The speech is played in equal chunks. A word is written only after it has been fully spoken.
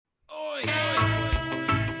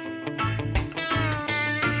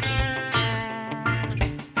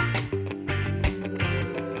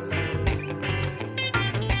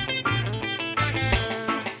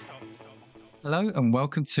Hello and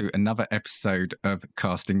welcome to another episode of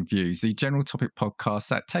Casting Views, the general topic podcast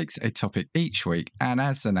that takes a topic each week and,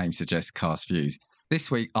 as the name suggests, cast views. This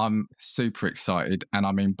week I'm super excited, and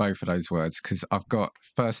I mean both of those words because I've got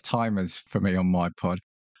first timers for me on my pod.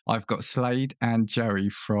 I've got Slade and Joey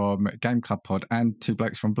from Game Club Pod and two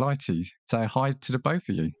blokes from Blighty. So hi to the both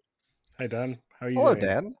of you. Hey Dan, how are you Hello, doing?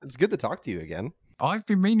 Dan. It's good to talk to you again. I've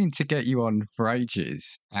been meaning to get you on for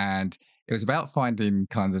ages, and it was about finding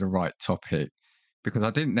kind of the right topic because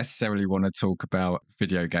I didn't necessarily want to talk about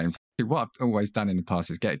video games. What I've always done in the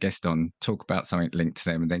past is get a guest on, talk about something linked to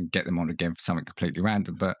them, and then get them on again for something completely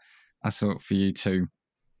random. But I thought for you two,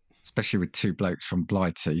 especially with two blokes from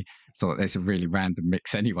Blighty, I thought there's a really random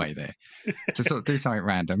mix anyway there. To sort of do something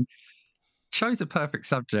random. Chose a perfect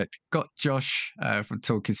subject, got Josh from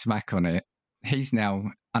Talking Smack on it. He's now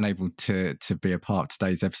unable to be a part of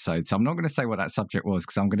today's episode. So I'm not going to say what that subject was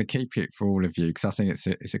because I'm going to keep it for all of you because I think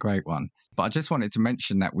it's a great one. But I just wanted to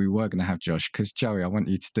mention that we were going to have Josh because, Joey, I want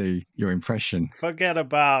you to do your impression. Forget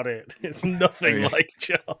about it. It's nothing like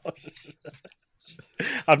Josh.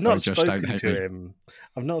 I've not spoken to him.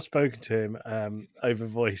 I've not spoken to him over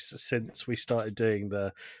voice since we started doing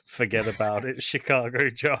the Forget About It Chicago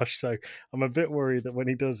Josh. So I'm a bit worried that when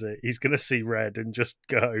he does it, he's going to see red and just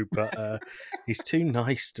go. But he's too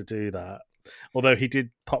nice to do that. Although he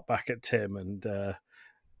did pop back at Tim and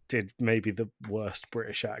did maybe the worst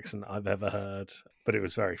British accent I've ever heard. But it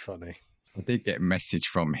was very funny. I did get a message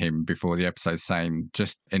from him before the episode saying,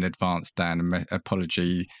 just in advance, Dan,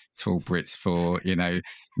 apology to all Brits for,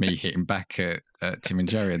 me hitting back at Tim and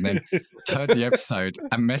Jerry. And then heard the episode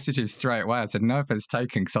and messaged him straight away. I said, no offense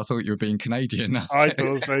taken, because I thought you were being Canadian. I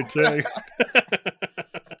thought so too.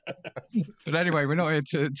 But anyway, we're not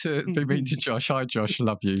here to be mean to Josh. Hi, Josh.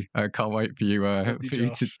 Love you. Can't wait for you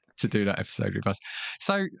to do that episode with us.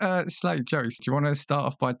 So, Slade, Joey, do you want to start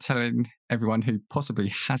off by telling everyone who possibly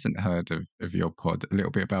hasn't heard of your pod a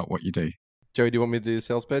little bit about what you do? Joey, do you want me to do the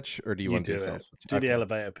sales pitch, or do you want to do the sales pitch? Do the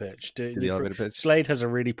elevator pitch. Do the elevator pitch. Slade has a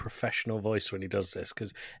really professional voice when he does this,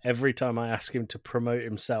 because every time I ask him to promote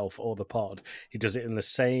himself or the pod, he does it in the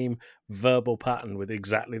same verbal pattern with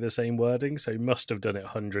exactly the same wording, so he must have done it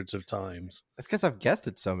hundreds of times. That's because I've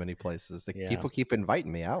guested so many places. People keep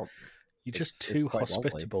inviting me out. You're just too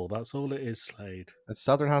hospitable. Lovely. That's all it is, Slade. It's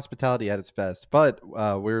Southern hospitality at its best. But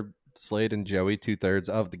we're Slade and Joey, 2/3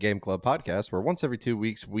 of the Game Club podcast, where once every 2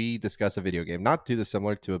 weeks we discuss a video game, not too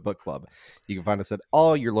dissimilar to a book club. You can find us at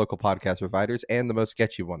all your local podcast providers and the most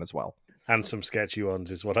sketchy one as well. And some sketchy ones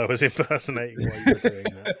is what I was impersonating while you were doing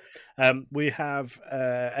that. We have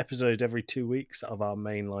an episode every 2 weeks of our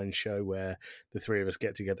mainline show where the three of us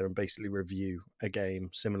get together and basically review a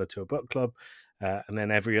game similar to a book club. And then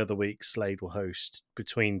every other week, Slade will host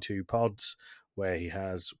Between Two Pods, where he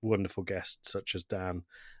has wonderful guests such as Dan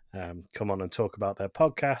come on and talk about their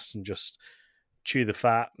podcasts and just chew the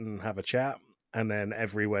fat and have a chat. And then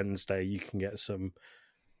every Wednesday, you can get some,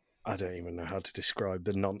 I don't even know how to describe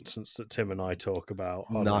the nonsense that Tim and I talk about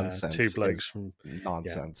on nonsense. Two Blokes from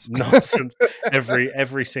Nonsense. Yeah, nonsense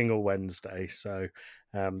every single Wednesday. So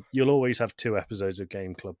you'll always have 2 episodes of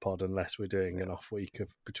Game Club Pod unless we're doing an off week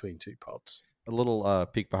of Between Two Pods. A little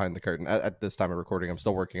peek behind the curtain. At this time of recording, I'm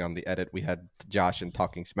still working on the edit. We had Josh and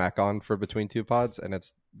Talking Smack on for Between Two Pods, and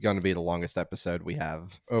it's going to be the longest episode we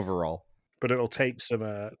have overall. But it'll take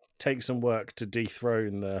some work to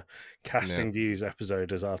dethrone the Casting Views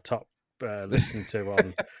episode as our top listened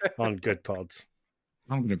to on Good Pods.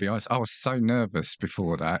 I'm going to be honest, I was so nervous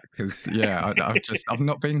before that because, I've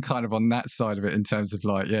not been kind of on that side of it in terms of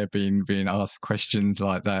being asked questions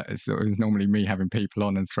like that. It was normally me having people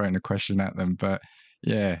on and throwing a question at them. But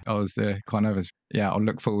I was quite nervous. Yeah, I'll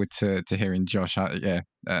look forward to hearing Josh.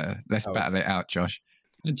 Let's battle it out, Josh.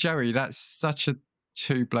 And Joey, that's such a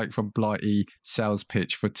two bloke from Blighty sales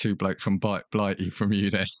pitch for two bloke from Blighty from you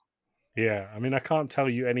then. Yeah, I mean, I can't tell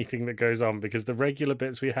you anything that goes on because the regular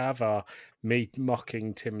bits we have are me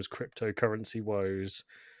mocking Tim's cryptocurrency woes.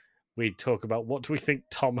 We talk about what do we think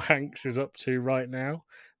Tom Hanks is up to right now.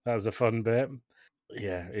 That's a fun bit.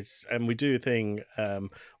 Yeah, and we do a thing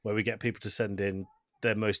where we get people to send in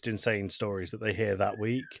their most insane stories that they hear that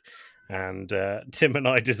week. And Tim and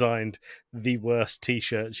I designed the worst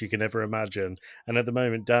T-shirts you can ever imagine. And at the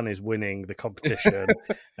moment, Dan is winning the competition.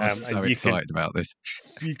 I'm so excited about this.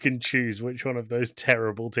 You can choose which one of those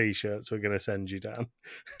terrible T-shirts we're going to send you, Dan.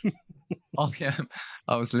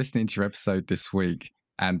 I was listening to your episode this week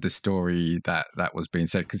and the story that was being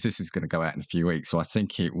said, because this is going to go out in a few weeks. So I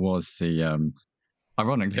think it was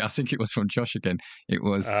ironically, I think it was from Josh again. It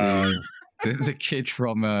was the kid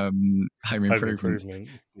from Home Home Improvement. Improvement.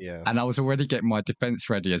 Yeah. And I was already getting my defense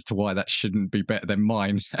ready as to why that shouldn't be better than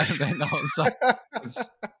mine. And then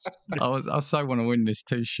I so want to win this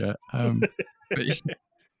T-shirt. But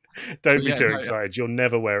Don't be too no, excited. You'll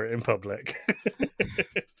never wear it in public.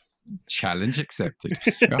 challenge accepted.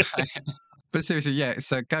 Right. But seriously, yeah.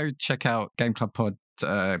 So go check out Game Club Pod,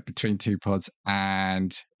 Between Two Pods,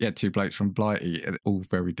 and Two Blokes from Blighty. All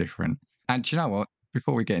very different. And do you know what?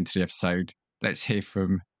 Before we get into the episode, let's hear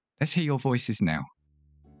your voices now.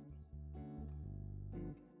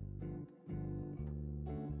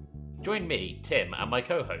 Join me, Tim, and my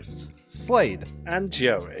co-hosts, Slade and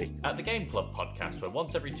Joey, at the Game Club podcast, where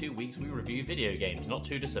once every 2 weeks we review video games not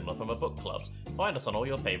too dissimilar from a book club. Find us on all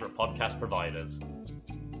your favourite podcast providers.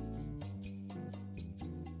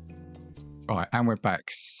 Right, and we're back.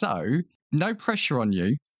 So, no pressure on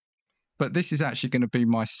you, but this is actually going to be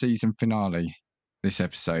my season finale, this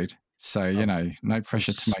episode. So, no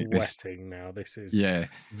pressure to make this. Sweating now. This is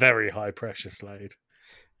very high pressure, Slade.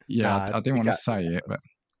 Yeah, I didn't want to say it, but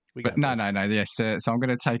no. Yes, so I'm going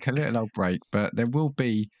to take a little old break, but there will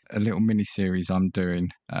be a little mini series I'm doing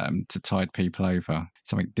to tide people over.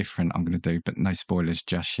 Something different I'm going to do, but no spoilers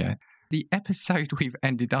just yet. The episode we've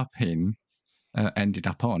ended up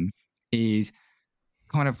on is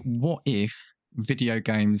kind of what if video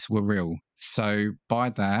games were real. So by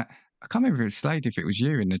that, I can't remember if it was Slade, if it was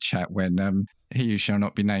you in the chat when he who shall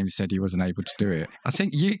not be named said he wasn't able to do it. I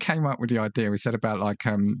think you came up with the idea. We said about like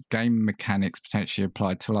game mechanics potentially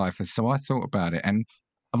applied to life. And so I thought about it, and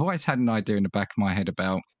I've always had an idea in the back of my head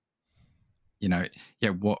about,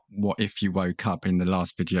 what if you woke up in the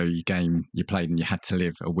last video game you played and you had to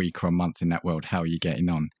live a week or a month in that world? How are you getting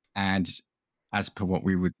on? And as per what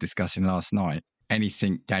we were discussing last night,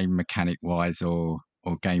 anything game mechanic wise or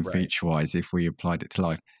game feature wise, if we applied it to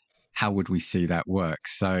life, how would we see that work?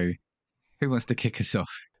 So who wants to kick us off?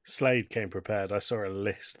 Slade came prepared. I saw a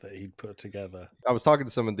list that he'd put together. I was talking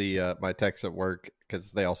to some of the my techs at work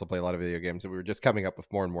because they also play a lot of video games, and we were just coming up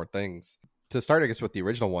with more and more things. To start, I guess, with the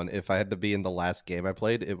original one, if I had to be in the last game I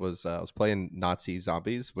played, it was I was playing Nazi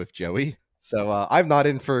Zombies with Joey. So I'm not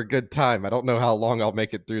in for a good time. I don't know how long I'll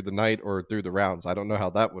make it through the night or through the rounds. I don't know how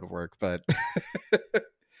that would work, but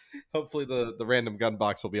hopefully the random gun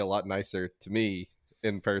box will be a lot nicer to me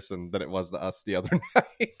in person than it was to us the other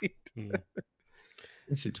night.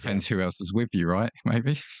 It depends who else was with you, right?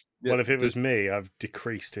 Maybe. Well, if it was me, I've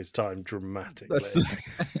decreased his time dramatically.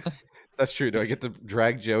 That's true. Do I get to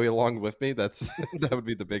drag Joey along with me? That would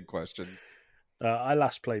be the big question. I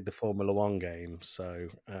last played the Formula One game, so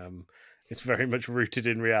it's very much rooted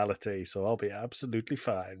in reality. So I'll be absolutely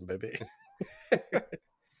fine, baby.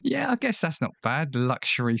 Yeah, I guess that's not bad.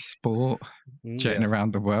 Luxury sport, jetting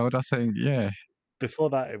around the world, I think, yeah. Before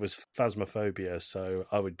that, it was Phasmophobia, so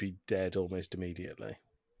I would be dead almost immediately.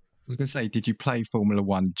 I was going to say, did you play Formula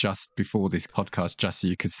One just before this podcast, just so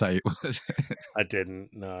you could say it was? I didn't,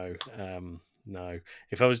 no. No.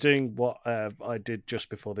 If I was doing what I did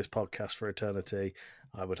just before this podcast for eternity,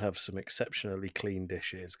 I would have some exceptionally clean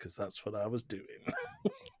dishes, because that's what I was doing.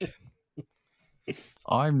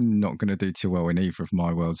 I'm not going to do too well in either of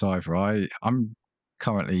my worlds either. I'm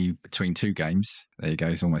currently between two games. There you go.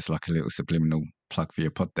 It's almost like a little subliminal plug for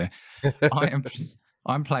your pod there.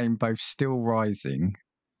 I'm playing both Still Rising,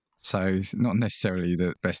 so not necessarily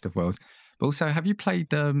the best of worlds, but also, have you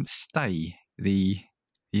played Stay, the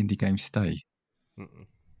indie game Stay? No.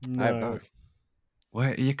 I have not.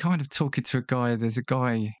 Well, you're kind of talking to a guy.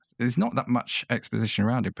 There's not that much exposition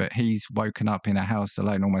around it, but he's woken up in a house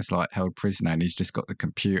alone, almost like held prisoner, and he's just got the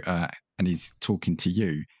computer and he's talking to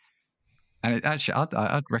you. And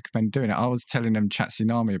I'd recommend doing it. I was telling them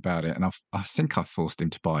Chatsunami about it, and I think I forced him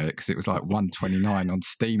to buy it because it was like $129 on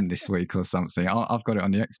Steam this week or something. I've got it on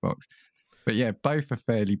the Xbox. But yeah, both are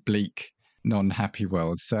fairly bleak, non-happy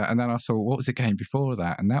worlds. And then I saw, what was the game before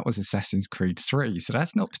that? And that was Assassin's Creed 3. So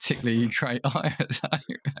that's not particularly great either.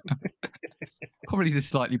 Probably the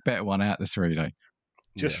slightly better one out of the three, though.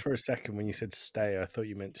 Just for a second, when you said Stay, I thought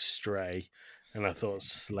you meant Stray. And I thought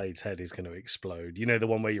Slade's head is going to explode. You know, the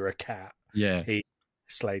one where you're a cat? Yeah.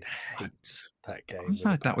 Slade hates that game.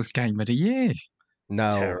 I heard that was Game of the Year.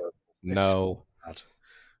 No. Terrible. No.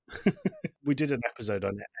 We did an episode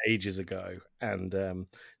on it ages ago, and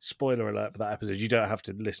spoiler alert for that episode, you don't have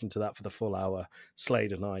to listen to that for the full hour.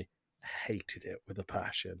 Slade and I hated it with a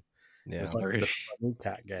passion. Yeah. It was like the funny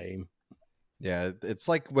cat game. Yeah, it's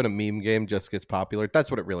like when a meme game just gets popular. That's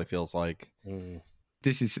what it really feels like.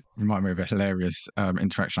 This remind me of a hilarious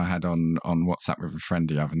interaction I had on WhatsApp with a friend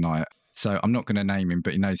the other night. So I'm not going to name him,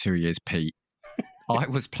 but he knows who he is, Pete. I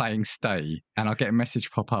was playing Stay, and I get a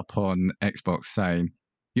message pop up on Xbox saying,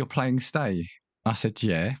 you're playing Stay. I said,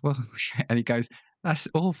 yeah. Well, and he goes, that's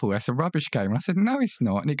awful. That's a rubbish game. And I said, no, it's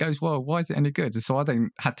not. And he goes, well, why is it any good? And so I then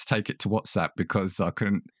had to take it to WhatsApp because I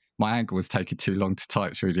couldn't, my angle was taking too long to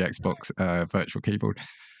type through the Xbox virtual keyboard.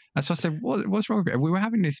 And so I said, what's wrong with it? And we were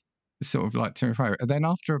having this sort of like to and fro. And then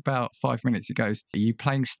after about 5 minutes, he goes, are you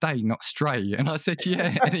playing Stay, not Stray? And I said,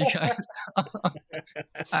 yeah. And he goes,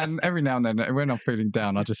 and every now and then, when I'm feeling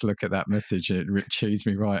down, I just look at that message. It chews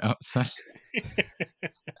me right up. So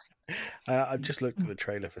I've just looked at the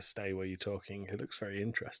trailer for Stay Where You're Talking. It looks very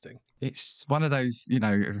interesting. it's one of those,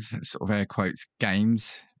 sort of air quotes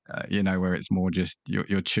games, where it's more just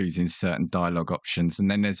you're choosing certain dialogue options, and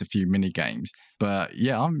then there's a few mini games. But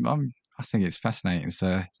yeah, I think it's fascinating.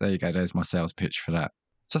 So there you go. There's my sales pitch for that.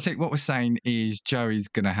 So I think what we're saying is Joey's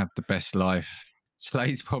going to have the best life.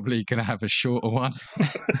 Slade's probably going to have a shorter one.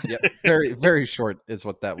 Yeah, very, very short is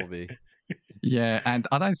what that will be. Yeah, and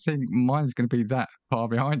I don't think mine's going to be that far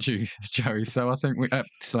behind you, Joey. So I think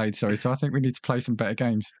Slade, sorry. So I think we need to play some better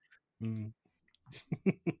games. Mm.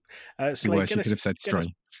 Slade, worse, you could have said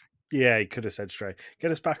Stray. Yeah, he could have said Stray.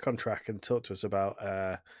 Get us back on track and talk to us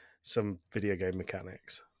about some video game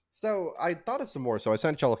mechanics. So I thought of some more. So I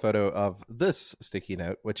sent y'all a photo of this sticky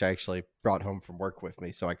note, which I actually brought home from work with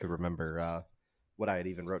me so I could remember what I had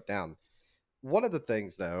even wrote down. One of the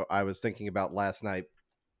things, though, I was thinking about last night,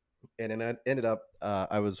 and it ended up,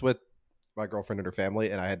 I was with my girlfriend and her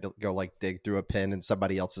family, and I had to go like dig through a pin in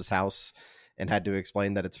somebody else's house and had to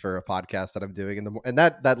explain that it's for a podcast that I'm doing and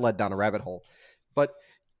that led down a rabbit hole. But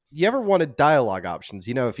you ever wanted dialogue options?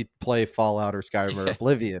 If you play Fallout or Skyrim or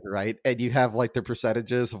Oblivion, right? And you have like the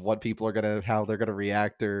percentages of what people are how they're gonna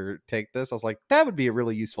react or take this. I was like, that would be a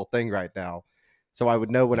really useful thing right now. So I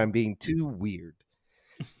would know when I'm being too weird.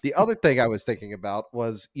 The other thing I was thinking about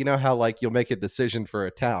was, how like you'll make a decision for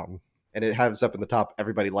a town and it has up in the top,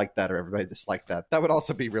 everybody liked that or everybody disliked that. That would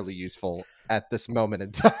also be really useful at this moment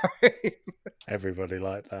in time. Everybody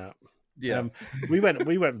liked that. Yeah. We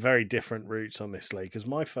went very different routes on this, Lee, because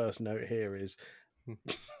my first note here is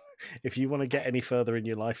if you want to get any further in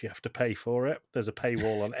your life, you have to pay for it. There's a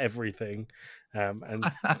paywall on everything. And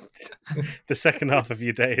the second half of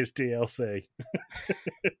your day is DLC.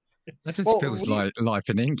 That just feels like life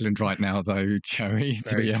in England right now, though, Joey,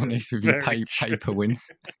 to be honest with you, paper win.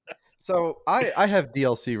 So I have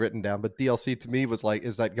DLC written down, but DLC to me was like,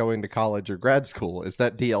 is that going to college or grad school? Is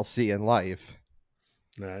that DLC in life?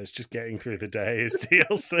 No, it's just getting through the day is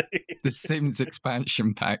DLC. The Sims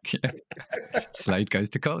expansion pack. Yeah. Slade goes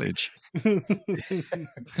to college. But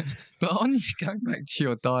going back to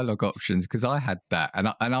your dialogue options, because I had that,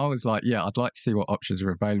 and I was like, yeah, I'd like to see what options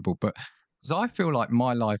are available, but because I feel like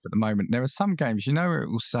my life at the moment, there are some games, where it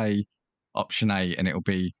will say option A and it'll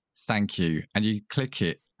be thank you, and you click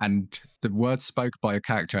it, and the words spoke by a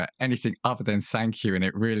character, anything other than thank you, and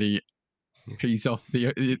it really pees off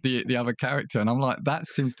the other character. And I'm like, that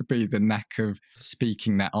seems to be the knack of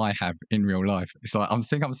speaking that I have in real life. It's like, I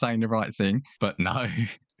think I'm saying the right thing, but no.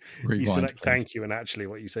 Rewind, you select please. Thank you, and actually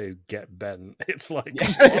what you say is get bent. It's like...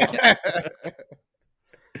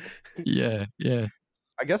 Yeah.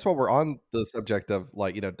 I guess while we're on the subject of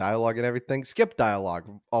like, dialogue and everything, skip dialogue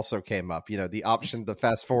also came up, the option to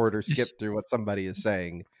fast forward or skip through what somebody is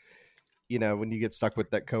saying. When you get stuck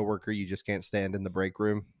with that coworker, you just can't stand in the break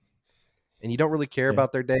room and you don't really care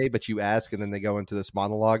about their day, but you ask, and then they go into this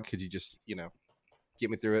monologue. Could you just, get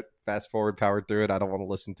me through it, fast forward, power through it? I don't want to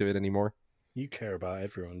listen to it anymore. You care about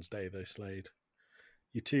everyone's day though, Slade.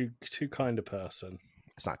 You're too kind a person.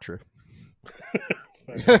 It's not true.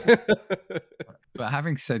 But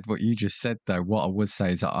having said what you just said, though, what I would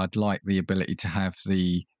say is that I'd like the ability to have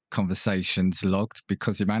the conversations logged,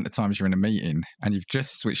 because the amount of times you're in a meeting and you've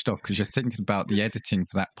just switched off because you're thinking about the editing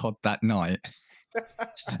for that pod that night.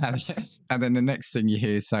 and then the next thing you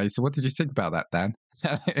hear say, so what did you think about that, Dan?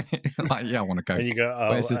 Like, yeah, I want to go. And you go,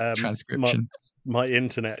 where's the transcription? My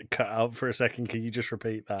internet cut out for a second. Can you just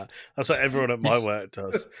repeat that? That's what everyone at my work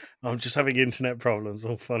does. I'm just having internet problems.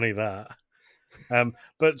 Oh, funny that.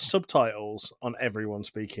 But subtitles on everyone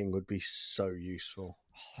speaking would be so useful.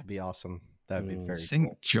 That'd be awesome. That'd be very I think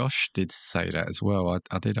cool. Josh did say that as well.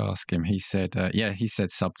 I did ask him. He said, he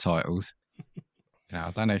said subtitles. Now,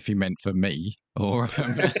 I don't know if he meant for me or...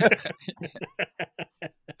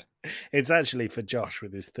 It's actually for Josh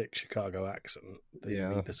with his thick Chicago accent that you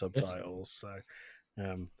need the subtitles. So,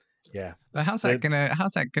 yeah. But how's that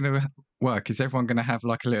gonna work? Is everyone gonna have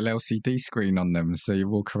like a little LCD screen on them, so you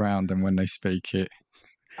walk around and when they speak it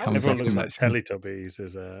comes everyone up looks like Teletubbies?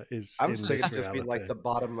 I was thinking it'd just be like the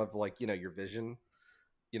bottom of like your vision,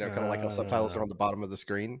 kind of like how subtitles are on the bottom of the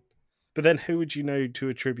screen. But then, who would you know to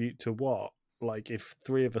attribute to what? like if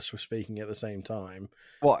three of us were speaking at the same time,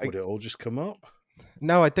 Well, would it all just come up?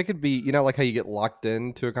 no, I think it'd be, like how you get locked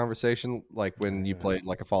into a conversation, like when you played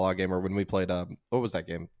like a Fallout game, or when we played what was that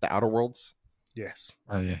game? The Outer Worlds. Yes.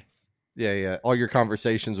 Oh yeah. Yeah. All your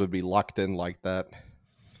conversations would be locked in like that.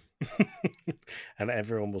 And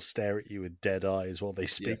everyone will stare at you with dead eyes while they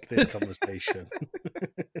speak this conversation.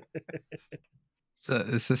 So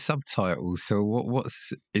it's a subtitle. So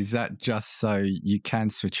is that just so you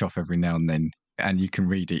can switch off every now and then and you can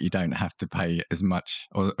read it? You don't have to pay as much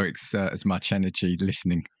or exert as much energy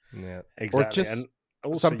listening. Yeah. Exactly. Or just and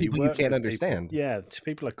also, some people you work can't with understand. People, yeah,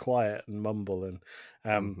 people are quiet and mumble. And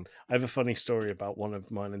I have a funny story about one of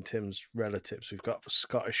mine and Tim's relatives. We've got a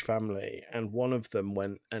Scottish family, and one of them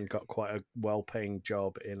went and got quite a well-paying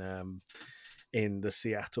job in the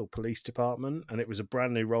Seattle Police Department, and it was a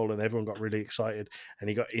brand new role, and everyone got really excited, and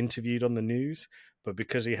he got interviewed on the news, but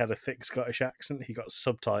because he had a thick Scottish accent, he got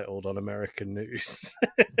subtitled on American news.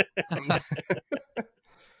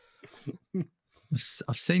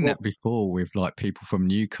 I've seen that before with like people from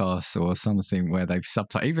Newcastle or something where they've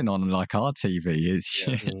subtitled, even on like our TV.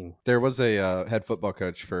 There was a head football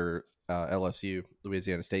coach for LSU,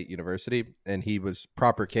 Louisiana State University, and he was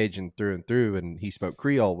proper Cajun through and through, and he spoke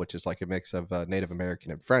Creole, which is like a mix of Native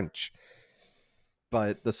American and French.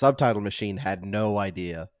 But the subtitle machine had no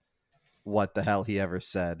idea what the hell he ever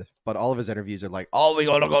said. But all of his interviews are like, "Oh, we're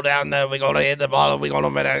gonna go down there, we're gonna hit the ball, we're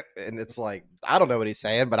gonna," and it's like, I don't know what he's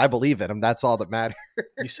saying, but I believe in him. That's all that matters.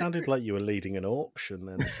 You sounded like you were leading an auction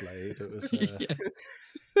then, Slade. It was.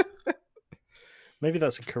 Maybe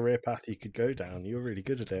that's a career path you could go down. You were really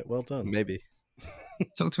good at it. Well done. Maybe.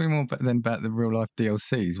 Talk to me more then about the real life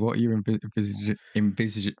DLCs. What are you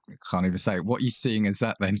envisaging? Can't even say it. What are you seeing as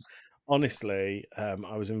that then? Honestly,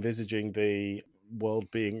 I was envisaging the world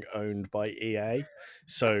being owned by EA,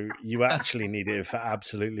 so you actually need it for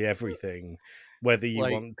absolutely everything. Whether you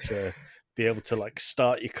want to be able to like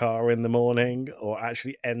start your car in the morning, or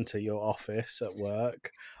actually enter your office at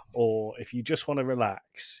work, or if you just want to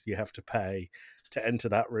relax, you have to pay to enter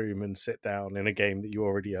that room and sit down in a game that you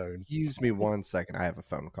already own. Excuse me 1 second. I have a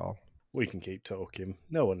phone call. We can keep talking.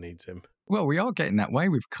 No one needs him. Well, we are getting that way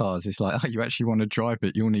with cars. It's like, oh, you actually want to drive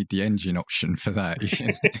it, you'll need the engine option for that.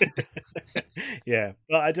 Yeah,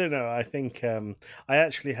 but I don't know. I think I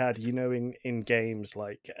actually had, in games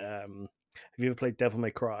like, have you ever played Devil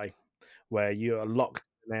May Cry, where you are locked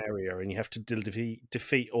in an area and you have to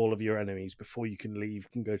defeat all of your enemies before you can leave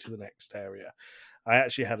and go to the next area? I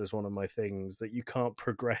actually had as one of my things that you can't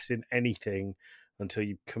progress in anything until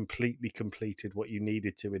you've completely completed what you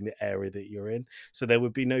needed to in the area that you're in. So there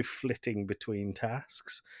would be no flitting between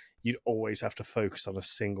tasks. You'd always have to focus on a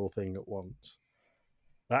single thing at once.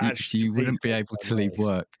 So you wouldn't be able to leave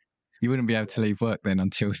work. You wouldn't be able to leave work then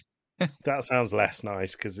until... That sounds less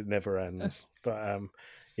nice because it never ends. But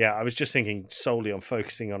yeah, I was just thinking solely on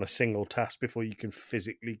focusing on a single task before you can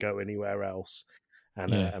physically go anywhere else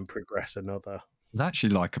and progress another. It's actually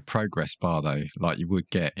like a progress bar, though, like you would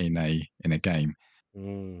get in a game,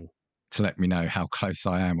 to let me know how close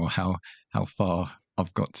I am or how far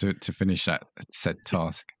I've got to finish that said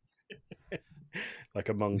task. Like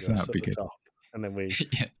Among Us at the top, and then we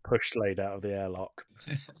push Slade out of the airlock.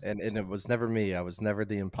 And it was never me. I was never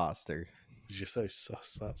the imposter. You're so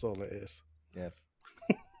sus. That's all it is. Yeah.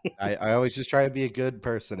 I always just try to be a good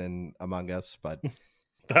person in Among Us, but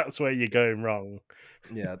that's where you're going wrong.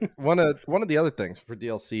 Yeah. One of the other things for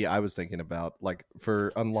DLC I was thinking about, like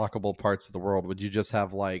for unlockable parts of the world, would you just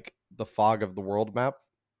have like the fog of the world map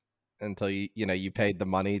until you paid the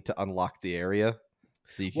money to unlock the area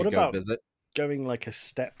so you could go visit? Going like a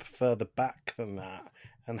step further back than that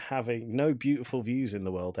and having no beautiful views in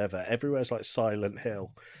the world ever. Everywhere's like Silent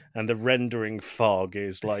Hill, and the rendering fog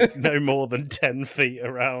is like no more than 10 feet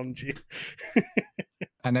around you.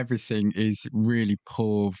 And everything is really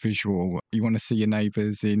poor visual. You want to see your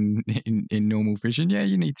neighbours in normal vision? Yeah,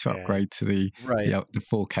 you need to upgrade to the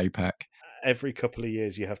 4K pack. Every couple of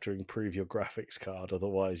years, you have to improve your graphics card.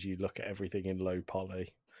 Otherwise, you look at everything in low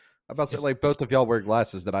poly. I'm about to say, like, both of y'all wear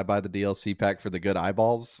glasses. Did I buy the DLC pack for the good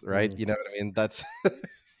eyeballs? Right? You know what I mean? That's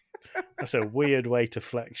a weird way to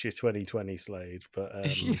flex your 2020, Slade. But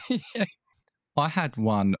I had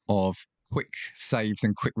one of quick saves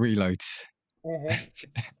and quick reloads.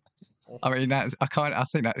 I mean, I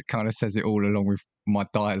think that kind of says it all, along with my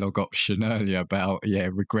dialogue option earlier about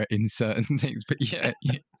regretting certain things. But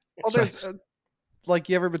well, there's like,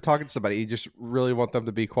 you ever been talking to somebody, you just really want them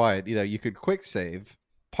to be quiet. You could quick save,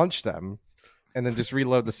 punch them, and then just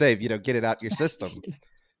reload the save. Get it out your system.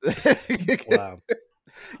 Wow,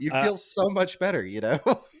 you'd feel so much better.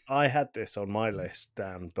 I had this on my list,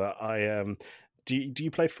 Dan, but Do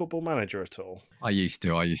you play Football Manager at all? I used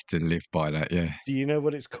to live by that. Yeah. Do you know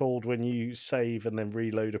what it's called when you save and then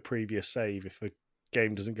reload a previous save if a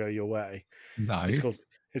game doesn't go your way? No.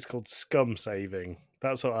 It's called scum saving.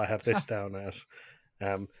 That's what I have this down as.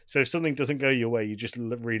 So if something doesn't go your way, you just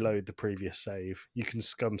reload the previous save. You can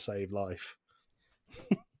scum save life.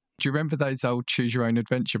 Do you remember those old choose your own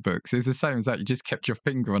adventure books? It's the same as that. You just kept your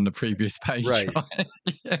finger on the previous page. Right.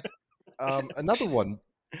 Yeah. Another one,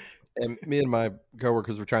 and me and my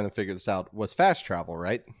coworkers were trying to figure this out, was fast travel,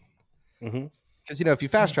 right? Mm-hmm. Because, if you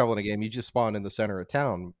fast travel in a game, you just spawn in the center of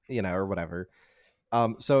town, or whatever.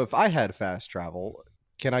 So if I had fast travel,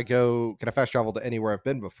 can I fast travel to anywhere I've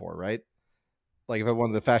been before, right? Like if I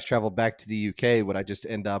wanted to fast travel back to the UK, would I just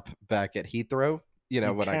end up back at Heathrow,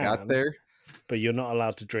 when I got there? But you're not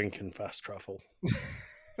allowed to drink and fast travel.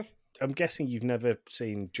 I'm guessing you've never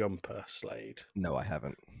seen Jumper, Slade. No, I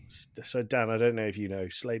haven't. So, Dan, I don't know if you know,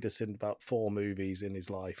 Slade has seen about 4 movies in his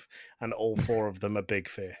life, and all 4 of them are Big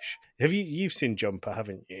Fish. You've seen Jumper,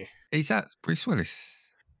 haven't you? Is that Bruce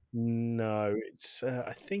Willis? No, it's.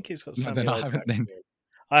 I think it's got. No, then I haven't. Then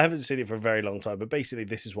I haven't seen it for a very long time. But basically,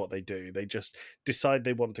 this is what they do: they just decide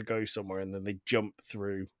they want to go somewhere, and then they jump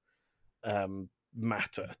through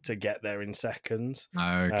matter to get there in seconds.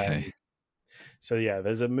 Okay. So yeah,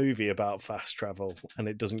 there's a movie about fast travel, and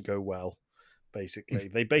it doesn't go well. Basically,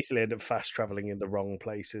 they basically end up fast traveling in the wrong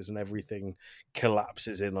places, and everything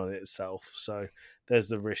collapses in on itself. So there's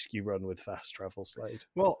the risk you run with fast travel, Slade.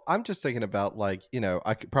 Well, I'm just thinking about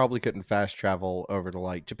I probably couldn't fast travel over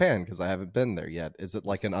to Japan because I haven't been there yet. Is it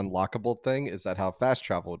like an unlockable thing? Is that how fast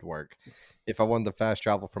travel would work? If I wanted to fast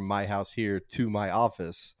travel from my house here to my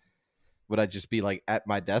office, would I just be at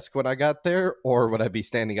my desk when I got there, or would I be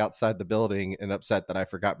standing outside the building and upset that I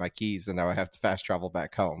forgot my keys and now I have to fast travel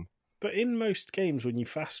back home? But in most games, when you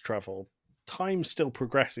fast travel, time still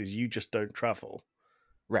progresses. You just don't travel.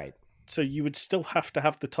 Right. So you would still have to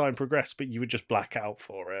have the time progress, but you would just black out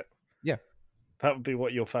for it. Yeah. That would be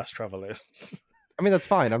what your fast travel is. I mean, that's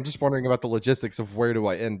fine. I'm just wondering about the logistics of where do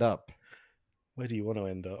I end up? Where do you want to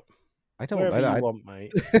end up? I don't Wherever know. You want,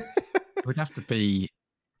 mate. It would have to be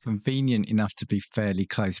convenient enough to be fairly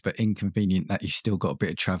close, but inconvenient that you've still got a bit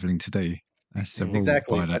of travelling to do. That's the rule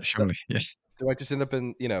by that, surely. Yeah. Do I just end up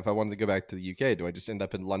in, if I wanted to go back to the UK, do I just end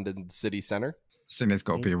up in London city centre? I think there's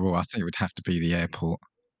got to be a rule. I think it would have to be the airport.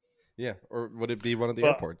 Yeah, or would it be one of the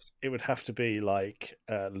airports? It would have to be like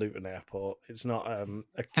Luton Airport. It's not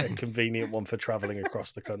a convenient one for travelling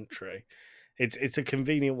across the country. It's a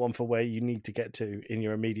convenient one for where you need to get to in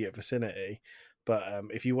your immediate vicinity. But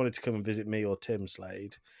if you wanted to come and visit me or Tim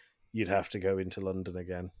Slade, you'd have to go into London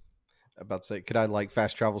again. About to say, could I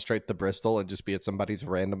fast travel straight to Bristol and just be at somebody's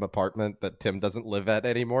random apartment that Tim doesn't live at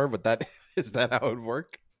anymore? But is that how it would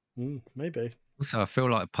work? Maybe. Also, I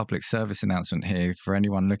feel like a public service announcement here for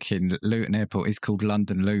anyone looking. Luton Airport is called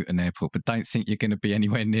London Luton Airport, but don't think you're going to be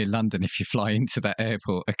anywhere near London if you fly into that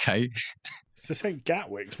airport, okay? It's the same.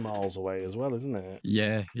 Gatwick's miles away as well, isn't it?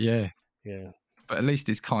 Yeah. But at least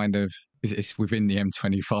it's within the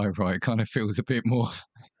M25, right? It kind of feels a bit more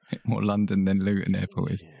London than Luton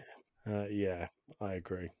Airport is. Yeah, I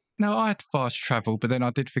agree. No, I had fast travel, but then I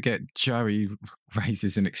did forget Joey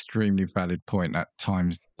raises an extremely valid point that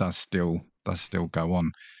time does still go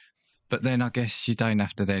on. But then I guess you don't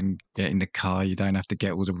have to then get in the car. You don't have to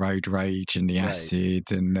get all the road rage and the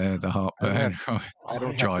acid and the heartburn. I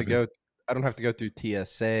don't have to go through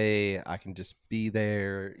TSA. I can just be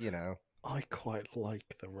there, I quite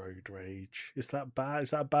like the road rage. Is that bad?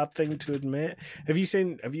 Is that a bad thing to admit? Have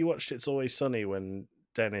you watched It's Always Sunny when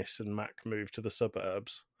Dennis and Mac moved to the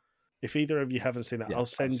suburbs? If either of you haven't seen that, yes, I'll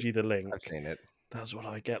send you the link. I've seen it. That's what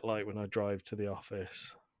I get like when I drive to the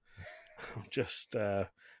office. I'm just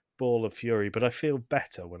ball of fury, but I feel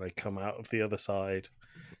better when I come out of the other side.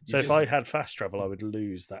 So if I had fast travel, I would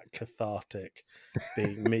lose that cathartic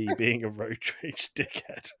being a road rage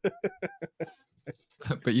dickhead.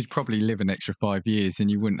 But you'd probably live an extra 5 years and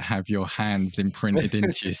you wouldn't have your hands imprinted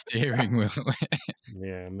into your steering wheel.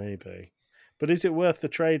 Yeah, maybe. But is it worth the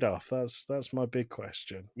trade-off? That's my big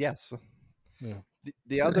question. Yes. Yeah.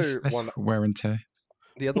 The other one, wear and tear.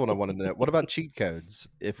 The other one I wanted to know: what about cheat codes?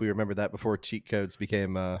 If we remember that before cheat codes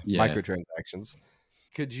became microtransactions,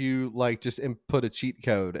 could you just input a cheat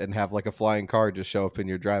code and have a flying car just show up in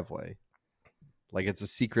your driveway? It's a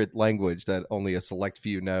secret language that only a select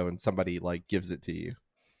few know, and somebody gives it to you.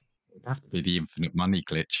 It'd have to be the infinite money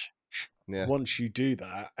glitch. Yeah. Once you do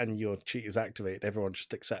that and your cheat is activated, everyone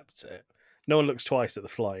just accepts it. No one looks twice at the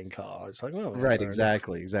flying car. It's like, oh, right,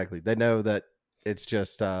 exactly. They know that it's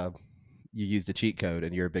just you used a cheat code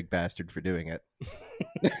and you're a big bastard for doing it.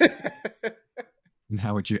 And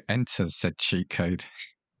how would you enter said cheat code?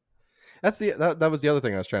 That's that was the other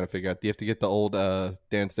thing I was trying to figure out. Do you have to get the old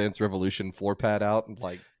Dance Dance Revolution floor pad out and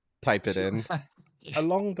like type it in?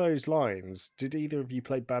 Along those lines, did either of you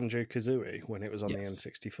play Banjo-Kazooie when it was on Yes.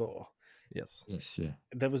 the N64? Yes. Yes, yeah.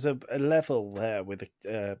 There was a level there with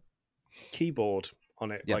a keyboard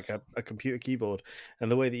on it, Yes. like a computer keyboard,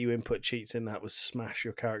 and the way that you input cheats in that was smash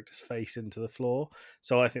your character's face into the floor.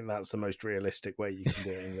 So I think that's the most realistic way you can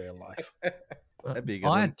do it in real life. That'd be a good I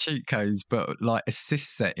one. had cheat codes, but like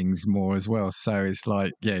assist settings more as well. So it's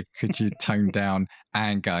like, yeah, could you tone down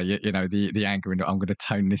anger? You know, the anger, and I'm going to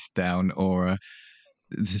tone this down, or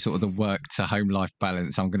sort of the work to home life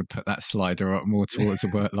balance. I'm going to put that slider up more towards the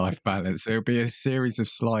work life balance. It'll be a series of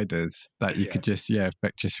sliders that you could just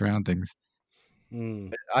affect your surroundings.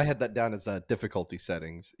 I had that down as difficulty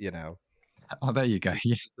settings. Oh, there you go.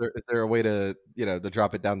 Yeah. Is there a way to to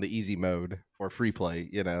drop it down to easy mode or free play?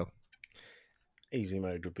 Easy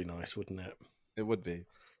mode would be nice, wouldn't it? It would be.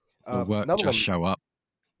 Or work Another just one. show up.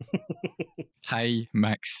 Hey,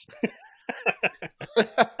 Max.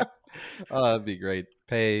 Oh, that'd be great.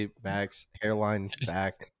 Pay Max hairline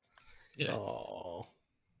back. Yeah. Oh,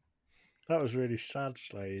 that was really sad,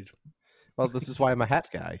 Slade. Well, this is why I'm a hat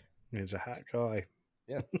guy. He's a hat guy.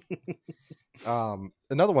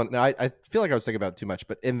 Another one. Now, I feel like I was thinking about it too much,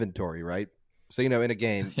 but inventory, right? So in a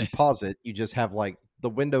game, you pause it, you just have like the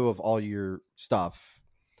window of all your stuff,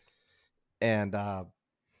 and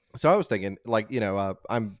so I was thinking, like,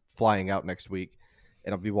 I'm flying out next week,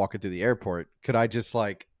 and I'll be walking through the airport. Could I just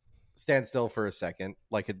like stand still for a second,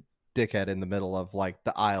 like a dickhead in the middle of like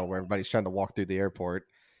the aisle where everybody's trying to walk through the airport,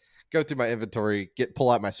 go through my inventory, pull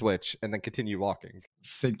out my Switch, and then continue walking? I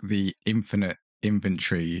think the infinite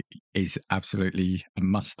inventory is absolutely a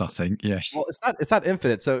must, I think. Yeah. Well, it's not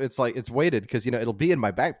infinite, so it's like it's weighted because it'll be in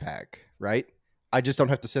my backpack, right? I just don't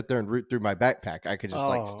have to sit there and root through my backpack. I could just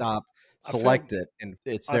like stop, select it, and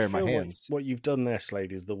it's there in my hands. What you've done there,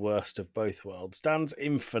 Slade, is the worst of both worlds. Dan's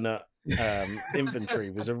infinite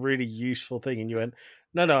inventory was a really useful thing, and you went,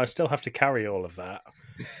 no, I still have to carry all of that.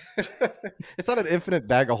 It's not an infinite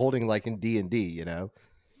bag of holding like in D&D,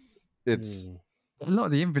 It's A lot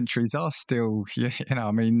of the inventories are still,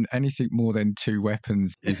 I mean, anything more than 2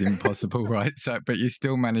 weapons is impossible, right? So, but you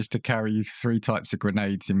still manage to carry 3 types of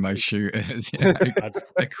grenades in most shooters,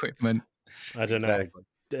 equipment. I don't Exactly.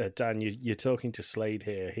 know. Dan, you're talking to Slade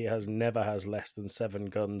here. He never has less than 7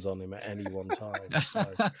 guns on him at any one time. So,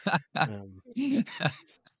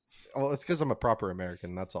 well, it's because I'm a proper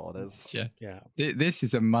American. That's all it is. Yeah. This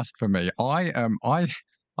is a must for me.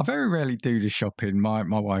 I very rarely do the shopping. My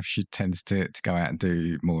wife, she tends to go out and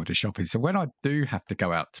do more of the shopping. So when I do have to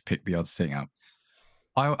go out to pick the odd thing up,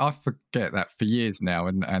 I forget that for years now,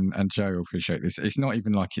 and Joe will appreciate this. It's not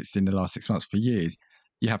even like it's in the last 6 months. For years,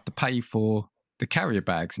 you have to pay for the carrier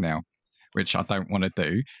bags now, which I don't want to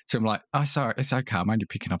do. So I'm like, oh, sorry, it's okay. I'm only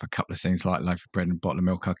picking up a couple of things like a loaf of bread and a bottle of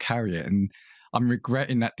milk. I'll carry it. And I'm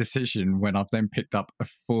regretting that decision when I've then picked up a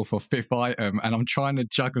 4th or 5th item, and I'm trying to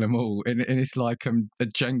juggle them all. And it's like a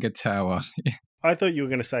Jenga tower. I thought you were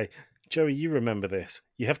going to say, Joey, you remember this.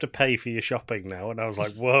 You have to pay for your shopping now. And I was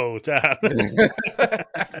like, whoa, Dan.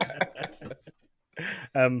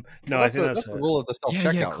 No, Well, I think that's the rule of the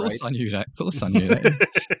self-checkout, Yeah, of course right? I knew that. Of course I knew that.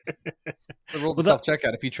 The rule of the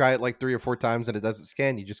self-checkout. If you try it like 3 or 4 times and it doesn't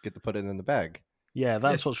scan, you just get to put it in the bag. Yeah,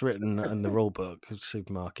 that's what's written in the rule book of the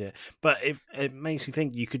supermarket. But it makes you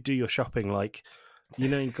think you could do your shopping like,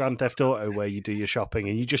 in Grand Theft Auto where you do your shopping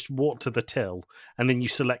and you just walk to the till and then you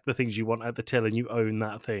select the things you want at the till and you own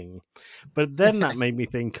that thing. But then that made me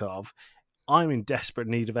think of, I'm in desperate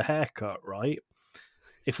need of a haircut, right?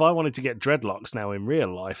 If I wanted to get dreadlocks now in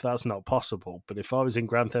real life, that's not possible. But if I was in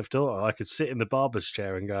Grand Theft Auto, I could sit in the barber's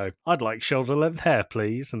chair and go, I'd like shoulder length hair,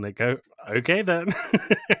 please. And they go, okay then.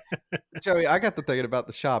 Joey, I got the thinking about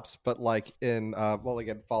the shops, but like in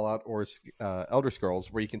again, Fallout or Elder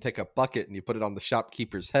Scrolls, where you can take a bucket and you put it on the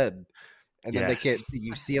shopkeeper's head, and then they can't see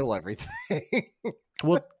you steal everything.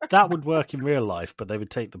 Well, that would work in real life, but they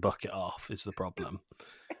would take the bucket off. Is the problem.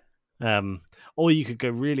 Or you could go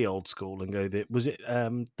really old school and go, was it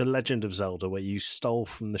The Legend of Zelda, where you stole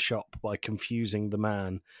from the shop by confusing the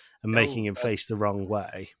man and making him face the wrong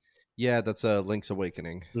way? Yeah, that's Link's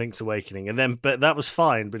Awakening. But that was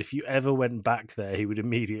fine. But if you ever went back there, he would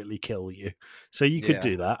immediately kill you. So you could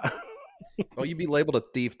do that. Well, you'd be labeled a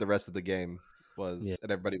thief the rest of the game, and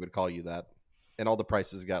everybody would call you that. And all the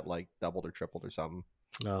prices got like doubled or tripled or something.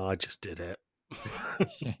 Oh, I just did it.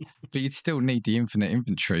 But you'd still need the infinite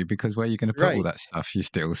inventory because where are you going to put all that stuff you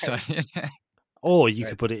steal? So Or you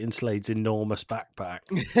could put it in Slade's enormous backpack.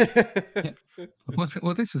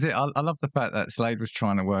 Well, this was it. I love the fact that Slade was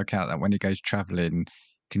trying to work out that when he goes travelling,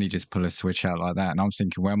 can he just pull a switch out like that? And I'm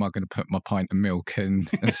thinking, where am I going to put my pint of milk and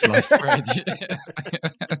sliced bread?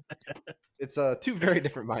 It's two very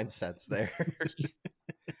different mindsets there.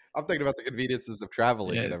 I'm thinking about the conveniences of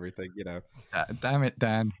traveling and everything, you know. Damn it,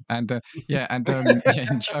 Dan. And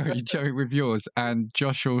Joey with yours. And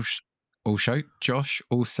Josh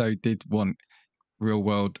also did want real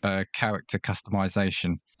world character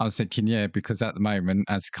customization. I was thinking, because at the moment,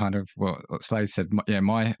 as kind of what Slade said,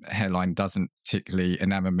 my hairline doesn't particularly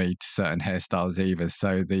enamor me to certain hairstyles either.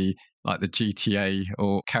 So the GTA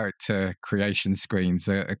or character creation screens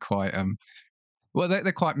are quite well,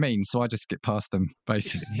 they're quite mean, so I just skip past them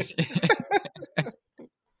basically.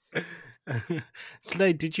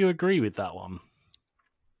 Slade, did you agree with that one?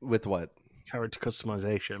 With what? Character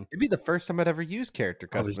customization. It'd be the first time I'd ever use character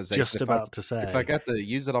customization. I was just about to say. If I got to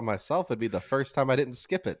use it on myself, it'd be the first time I didn't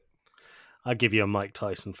skip it. I'd give you a Mike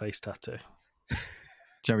Tyson face tattoo.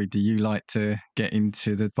 Joey, do you like to get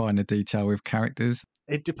into the finer detail with characters?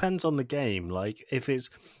 It depends on the game. Like if it's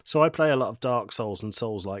so, I play a lot of Dark Souls and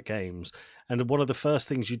Souls-like games, and one of the first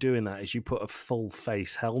things you do in that is you put a full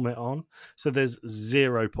face helmet on. So there's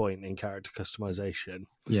 0 point in character customization.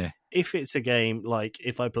 Yeah. If it's a game like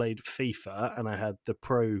if I played FIFA and I had the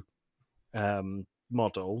pro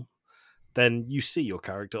model, then you see your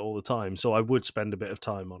character all the time. So I would spend a bit of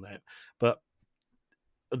time on it. But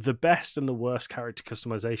the best and the worst character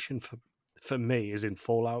customization for me is in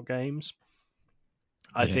Fallout games.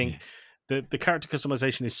 I think the character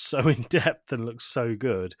customization is so in depth and looks so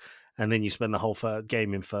good, and then you spend the whole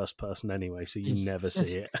game in first person anyway, so you never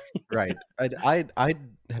see it. Right. I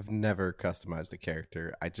have never customized a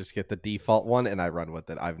character. I just get the default one and I run with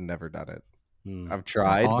it. I've never done it. I've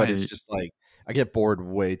tried, but it's just like I get bored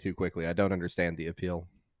way too quickly. I don't understand the appeal.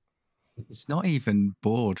 It's not even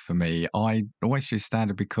bored for me. I always use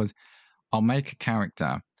standard because I'll make a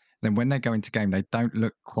character. Then when they go into game, they don't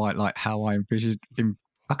look quite like how I envisioned.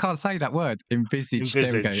 I can't say that word. Envisaged.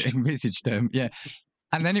 There we go. Envisaged them. Yeah.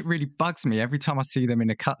 And then it really bugs me every time I see them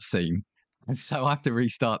in a cutscene. And so I have to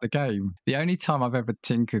restart the game. The only time I've ever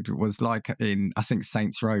tinkered was like in, I think,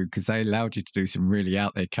 Saints Row, because they allowed you to do some really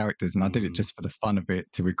out there characters. And I did it just for the fun of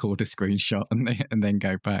it, to record a screenshot and then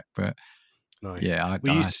go back. But nice. Yeah,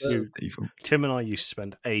 Tim and I used to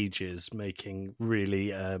spend ages making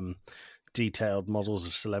really detailed models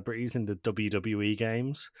of celebrities in the WWE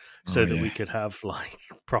games so that we could have like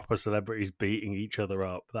proper celebrities beating each other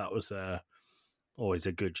up. That was always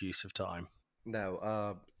a good use of time.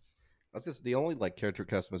 No, that's just the only like character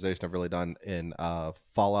customization I've really done in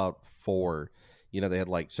Fallout 4. You know, they had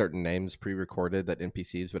like certain names pre-recorded that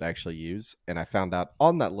NPCs would actually use, and I found out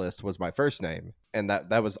on that list was my first name, and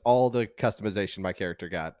that was all the customization my character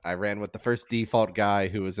got. I ran with the first default guy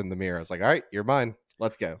who was in the mirror. I was like, all right, you're mine.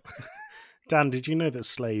 Let's go. Dan, did you know that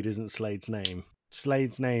Slade isn't Slade's name?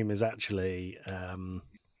 Slade's name is actually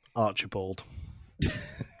Archibald.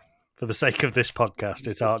 For the sake of this podcast,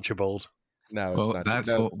 it's Archibald. No, well, it's not.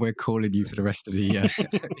 That's what we're calling you for the rest of the year.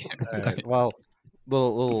 Right. Well,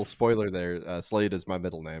 little spoiler there. Slade is my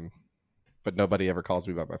middle name, but nobody ever calls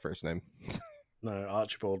me by my first name. No,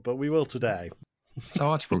 Archibald, but we will today. So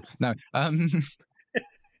Archibald. No.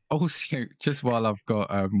 Also, just while I've got,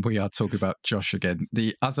 we are talking about Josh again.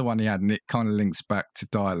 The other one he had, and it kind of links back to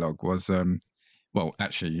dialogue, was, well,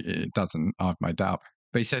 actually, it doesn't. I've made that up.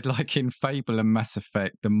 But he said, like in Fable and Mass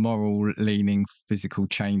Effect, the moral leaning physical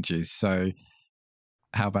changes. So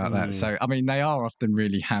how about that? So, I mean, they are often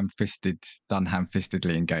really done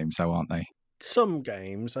ham-fistedly in games, though, aren't they? Some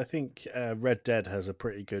games. I think Red Dead has a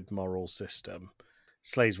pretty good moral system.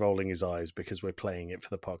 Slade's rolling his eyes because we're playing it for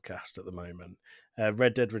the podcast at the moment.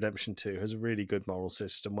 Red Dead Redemption 2 has a really good moral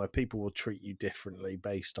system where people will treat you differently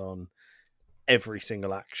based on every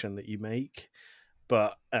single action that you make.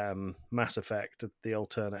 But Mass Effect, the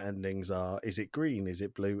alternate endings are: is it green? Is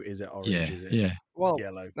it blue? Is it orange? Is it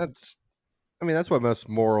yellow? That's what most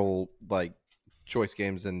moral like choice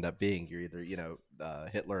games end up being. You're either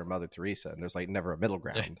Hitler or Mother Teresa, and there's like never a middle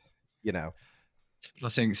ground. You know. I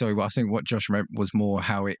think what Josh meant was more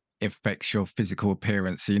how it affects your physical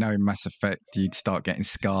appearance. So, in Mass Effect, you'd start getting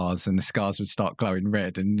scars, and the scars would start glowing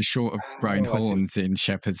red, and the short of growing horns in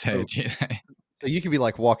Shepard's head. So you could be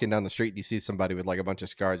like walking down the street and you see somebody with like a bunch of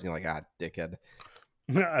scars and you're like, dickhead.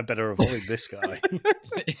 I better avoid this guy.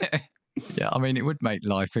 Yeah, I mean, it would make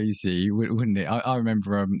life easy, wouldn't it? I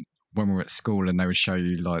remember when we were at school and they would show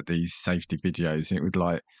you like these safety videos, and it would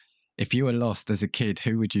like, if you were lost as a kid,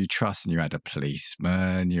 who would you trust? And you had a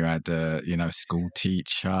policeman, you had a school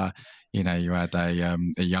teacher, you had a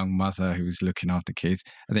young mother who was looking after kids,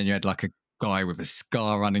 and then you had like a guy with a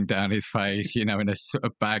scar running down his face, in a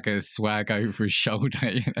bag of swag over his shoulder,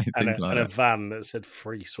 and things like a that. van that said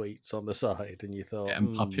free sweets on the side, and you thought, Yeah,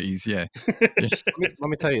 and puppies, yeah. Let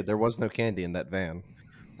me tell you, there was no candy in that van.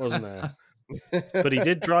 Wasn't there? But he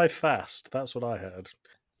did drive fast. That's what I heard.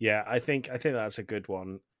 Yeah, I think that's a good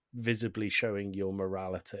one. Visibly showing your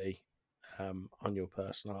morality on your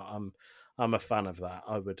person. I'm a fan of that.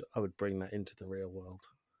 I would bring that into the real world.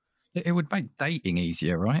 It would make dating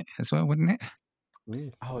easier, right? As well, wouldn't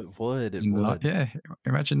it? Oh, it would. It And would. yeah,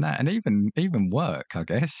 imagine that, and even work, I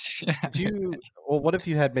guess. Well, what if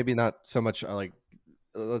you had maybe not so much like,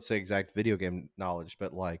 let's say, exact video game knowledge,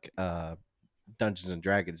 but like Dungeons and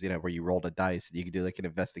Dragons, where you rolled a dice and you could do like an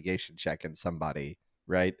investigation check in somebody,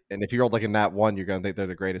 right? And if you rolled like a nat 1, you're gonna think they're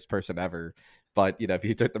the greatest person ever. But if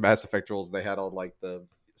you took the Mass Effect rules and they had all like the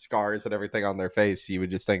scars and everything on their face, you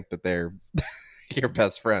would just think that they're your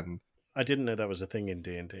best friend. I didn't know that was a thing in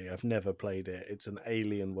D&D. I've never played it. It's an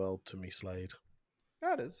alien world to me, Slade.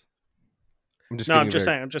 That is. I'm just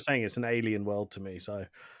saying it's an alien world to me. So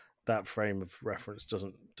that frame of reference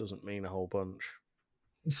doesn't mean a whole bunch.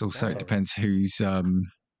 It's also it depends who's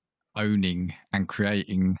owning and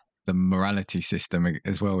creating the morality system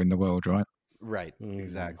as well in the world, right? Right,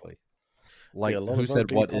 exactly. Like who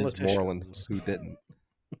said what is moral and who didn't?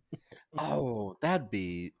 Oh, that'd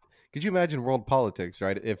be. Could you imagine world politics,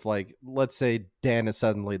 right? If, like, let's say Dan is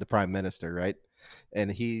suddenly the prime minister, right? And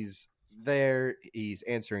he's there, he's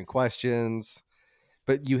answering questions,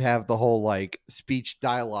 but you have the whole, like, speech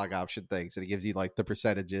dialogue option thing. So it gives you, like, the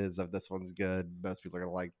percentages of this one's good. Most people are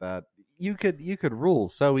going to like that. You could rule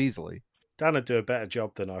so easily. Dan would do a better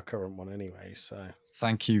job than our current one anyway, so.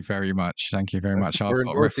 Thank you very much. Thank you very much. I've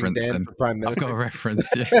got a reference. I've got a reference,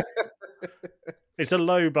 yeah. It's a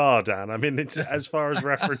low bar, Dan. I mean, it's as far as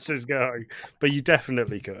references go, but you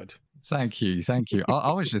definitely could. Thank you.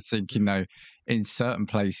 I was just thinking, though, in certain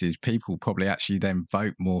places, people probably actually then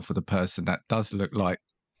vote more for the person that does look like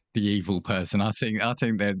the evil person. I think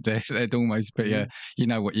there'd almost be a,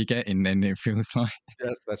 what you're getting. Then it feels like.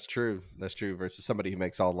 Yeah, that's true. That's true. Versus somebody who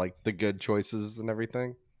makes all like the good choices and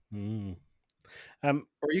everything.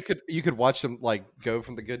 Or you could watch them like go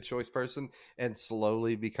from the good choice person and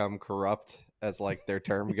slowly become corrupt as like their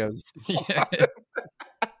term goes.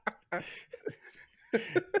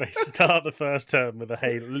 They start the first term with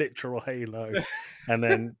a literal halo, and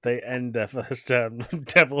then they end their first term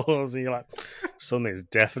devil horns, and you're like, something's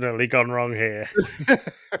definitely gone wrong here.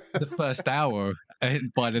 The first hour,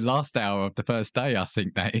 by the last hour of the first day, I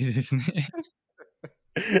think that is, isn't it?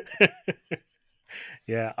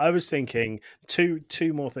 Yeah, I was thinking two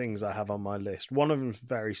more things I have on my list. One of them is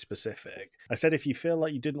very specific. I said if you feel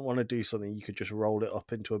like you didn't want to do something, you could just roll it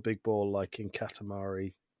up into a big ball, like in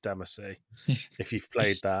Katamari Damacy. If you've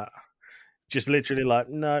played that, just literally like,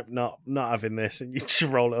 nope, not having this, and you just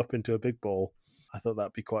roll it up into a big ball. I thought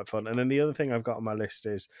that'd be quite fun. And then the other thing I've got on my list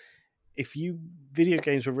is, if video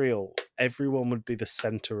games were real, everyone would be the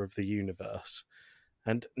center of the universe,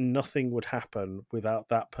 and nothing would happen without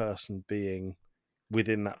that person being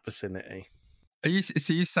within that vicinity. You're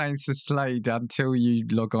saying to Slade, until you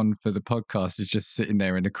log on for the podcast, is just sitting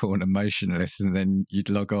there in the corner motionless, and then you'd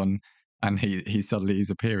log on and he suddenly is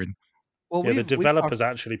appearing? Well, the developers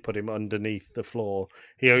actually put him underneath the floor.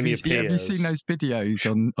 He only appears. Have you seen those videos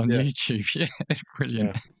on YouTube? Yeah,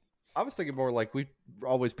 brilliant. Yeah. I was thinking more like we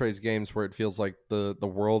always praise games where it feels like the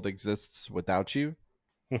world exists without you.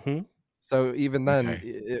 Mm-hmm. So even then,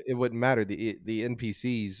 it wouldn't matter. The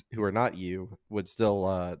NPCs who are not you would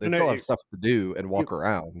still still have stuff to do and walk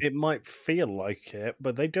around. It might feel like it,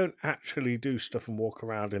 but they don't actually do stuff and walk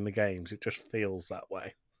around in the games. It just feels that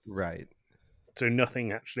way. Right. So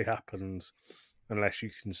nothing actually happens unless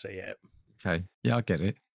you can see it. Okay. Yeah, I get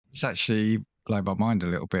it. It's actually blown my mind a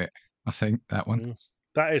little bit, I think, that one. Mm.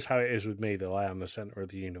 That is how it is with me, though. I am the center of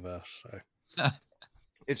the universe. So.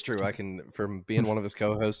 It's true. I can, from being one of his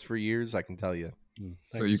co-hosts for years, I can tell you.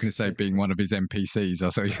 So you can say being one of his NPCs. I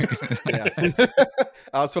thought yeah.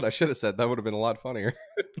 That's what I should have said. That would have been a lot funnier.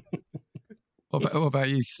 What about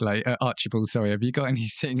you, Slate? Archibald, sorry. Have you got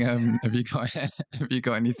anything? Have you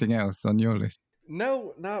got anything else on your list?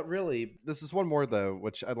 No, not really. This is one more though,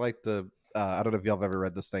 which I'd like to. I don't know if y'all have ever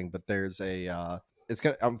read this thing, but there's a. I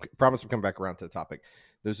promise I'm coming back around to the topic.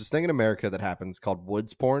 There's this thing in America that happens called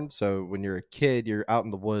woods porn. So when you're a kid, you're out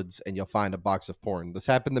in the woods and you'll find a box of porn. This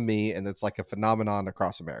happened to me, and it's like a phenomenon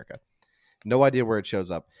across America. No idea where it shows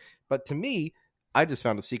up, but to me, I just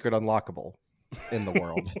found a secret unlockable in the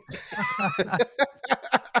world.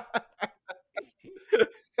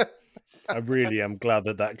 I really am glad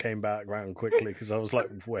that came back around quickly because I was like,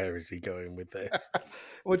 where is he going with this?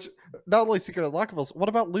 Which, not only secret unlockables, what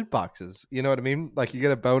about loot boxes? You know what I mean? Like, you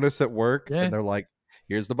get a bonus at work, Yeah. and they're like,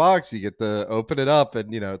 here's the box. You get to open it up,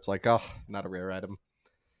 and, it's like, oh, not a rare item.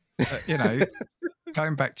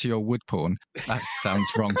 Going back to your wood porn, that sounds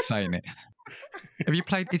wrong saying it. Have you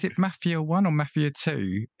played, is it Mafia 1 or Mafia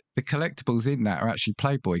 2? The collectibles in that are actually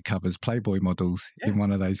Playboy covers, Playboy models in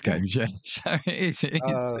one of those games. Yeah, so it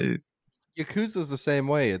is. Yakuza's the same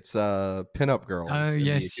way. It's pinup girls. Oh, in the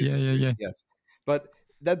yes. Yakuza series, yes. But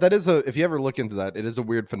that is if you ever look into that, it is a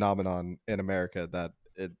weird phenomenon in America that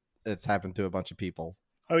it's happened to a bunch of people.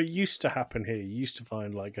 Oh, it used to happen here. You used to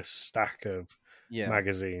find like a stack of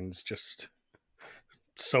magazines just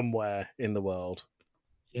somewhere in the world.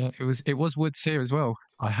 Yeah, it was Woods here as well.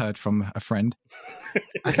 I heard from a friend.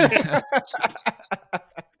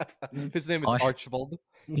 His name is Archibald.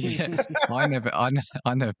 Yeah, I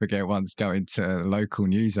never forget once going to a local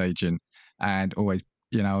newsagent and always,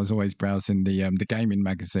 I was always browsing the gaming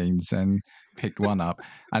magazines and picked one up,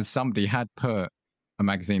 and somebody had put a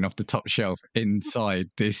magazine off the top shelf inside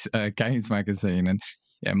this games magazine, and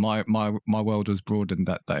yeah, my world was broadened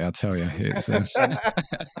that day. I tell you,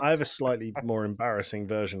 I have a slightly more embarrassing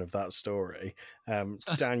version of that story.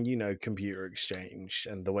 Dan, Computer Exchange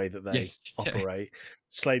and the way that they operate.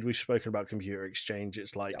 Slade, we've spoken about Computer Exchange.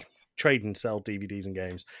 It's like trade and sell DVDs and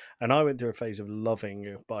games. And I went through a phase of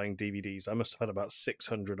loving buying DVDs. I must have had about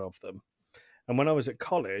 600 of them. And when I was at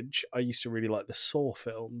college, I used to really like the Saw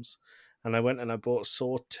films. And I went and I bought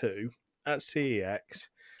Saw 2 at CEX.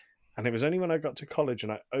 And it was only when I got to college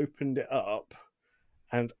and I opened it up,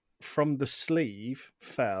 and from the sleeve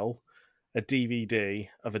fell a DVD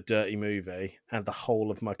of a dirty movie, and the whole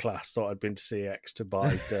of my class thought I'd been to CX to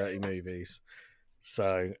buy dirty movies.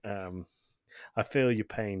 So I feel your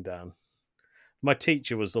pain, Dan. My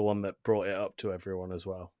teacher was the one that brought it up to everyone as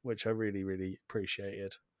well, which I really, really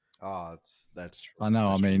appreciated. Oh, that's true. I know.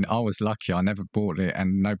 I mean, I was lucky. I never bought it,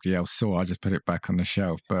 and nobody else saw. I just put it back on the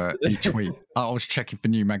shelf. But each week, I was checking for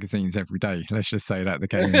new magazines every day. Let's just say that the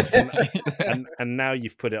game. and now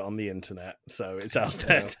you've put it on the internet, so it's out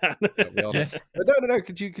there. Yeah. No.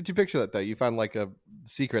 Could you picture that though? You find like a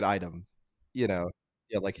secret item,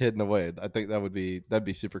 like hidden away. I think that'd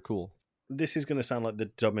be super cool. This is going to sound like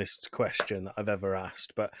the dumbest question that I've ever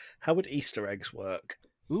asked, but how would Easter eggs work?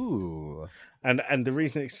 Ooh. And the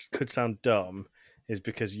reason it could sound dumb is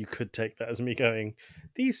because you could take that as me going,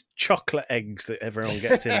 these chocolate eggs that everyone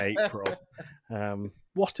gets in April,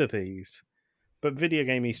 what are these? But video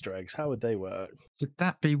game Easter eggs, how would they work? Could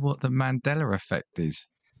that be what the Mandela effect is?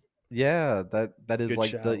 Yeah, that is Good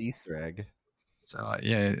like shout. the Easter egg. So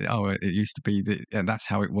it used to be and that's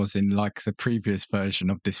how it was in like the previous version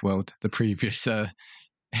of this world, the previous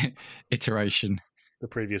iteration. The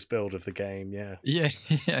previous build of the game, yeah. Yeah.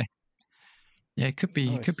 It could be.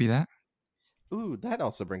 Nice. It could be that. Ooh, that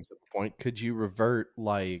also brings up a point. Could you revert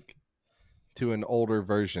like to an older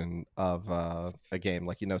version of a game?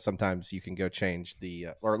 Like sometimes you can go change the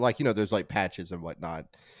or like there's like patches and whatnot.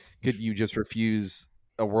 Could you just refuse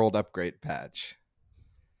a world upgrade patch?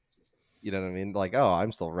 You know what I mean? Like, oh,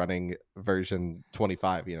 I'm still running version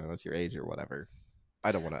 25. That's your age or whatever.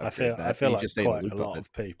 I don't want to upgrade that. I feel You like just stay in the quite a loop lot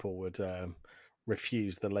of people would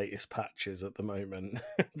refuse the latest patches at the moment.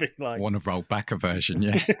 Be like, want to roll back a version,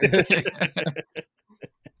 yeah.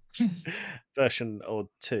 Version or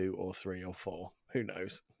 2 or 3 or 4. Who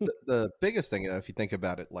knows? The biggest thing, if you think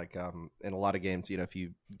about it, like in a lot of games, if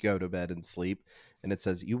you go to bed and sleep, and it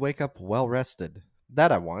says you wake up well rested.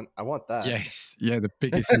 That I want that. Yes, yeah, the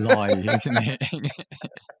biggest lie, isn't it?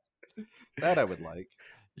 That I would like.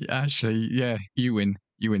 Yeah, actually, yeah, you win,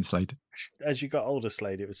 Slade. As you got older,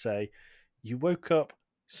 Slade, it would say you woke up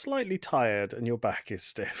slightly tired and your back is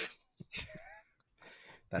stiff.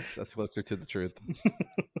 That's closer to the truth.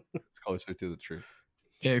 It's closer to the truth.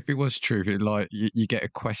 Yeah, if it was true, if like you get a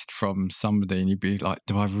quest from somebody and you'd be like,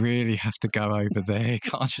 do I really have to go over there?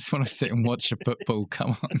 I just want to sit and watch the football.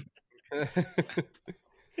 Come on.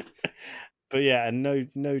 But yeah, and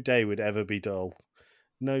no day would ever be dull.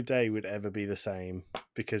 No day would ever be the same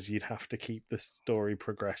because you'd have to keep the story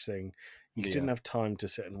progressing. You didn't have time to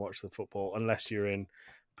sit and watch the football unless you're in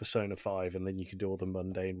Persona 5 and then you can do all the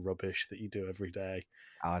mundane rubbish that you do every day.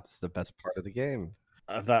 Oh, it's the best part of the game.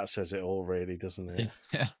 That says it all, really, doesn't it?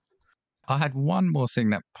 Yeah. I had one more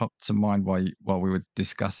thing that popped to mind while we were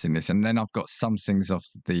discussing this, and then I've got some things off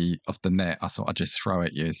the net. I thought I'd just throw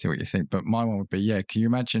at you, see what you think. But my one would be, can you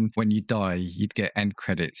imagine when you die, you'd get end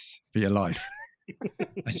credits for your life?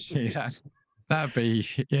 Actually, that'd be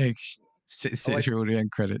sit through all the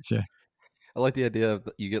end credits. Yeah. I like the idea of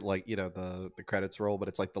you get like, the credits roll, but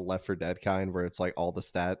it's like the Left 4 Dead kind where it's like all the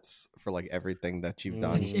stats for like everything that you've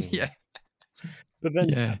done. Yeah. But then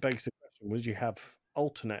Yeah. that begs the question, would you have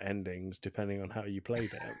alternate endings depending on how you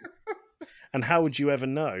played it? And how would you ever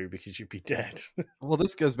know, because you'd be dead? Well,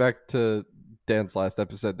 this goes back to Dan's last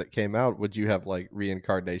episode that came out. Would you have like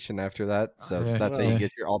reincarnation after that? So Yeah. that's how you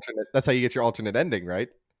get your alternate. That's how you get your alternate ending, right?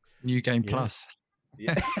 New Game Yeah. Plus.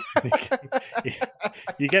 Yeah.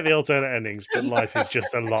 You get the alternate endings, but life is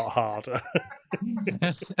just a lot harder.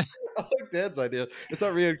 I like Dan's idea. It's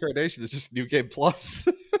not reincarnation. It's just New Game Plus.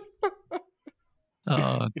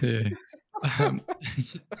 Oh dear.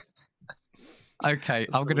 Okay,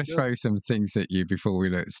 I'm going to throw some things at you before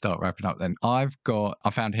we start wrapping up then. I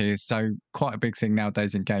found here, so quite a big thing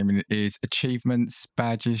nowadays in gaming is achievements,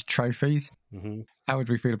 badges, trophies. Mm-hmm. How would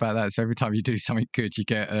we feel about that? So every time you do something good, you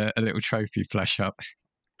get a little trophy flash up.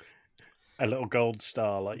 A little gold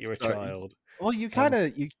star, like you're a child. Well, you kind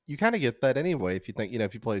of you kind of get that anyway. If you think,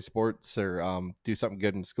 if you play sports or do something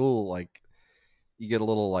good in school, like you get a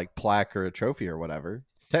little like plaque or a trophy or whatever.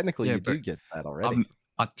 Technically, you do get that already.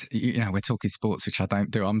 We're talking sports, which I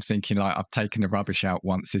don't do. I'm thinking like I've taken the rubbish out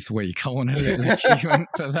once this week. I want a little achievement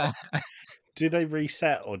for that. Do they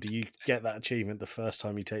reset, or do you get that achievement the first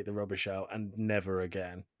time you take the rubbish out and never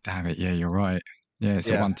again? Damn it! Yeah, you're right. Yeah,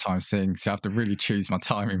 it's a one-time thing, so I have to really choose my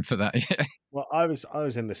timing for that. Yeah. Well, I was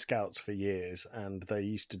in the Scouts for years, and they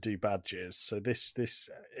used to do badges. So this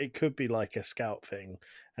it could be like a scout thing,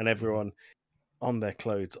 and everyone on their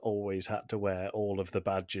clothes always had to wear all of the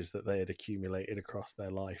badges that they had accumulated across their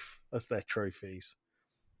life as their trophies.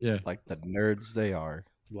 Yeah, like the nerds they are.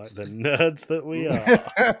 Like the nerds that we are.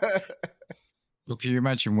 Well, can you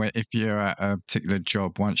imagine if you're at a particular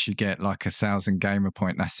job, once you get like 1,000 gamer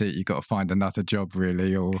point, that's it. You've got to find another job,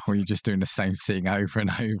 really, or you're just doing the same thing over and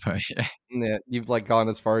over. Yeah, you've like gone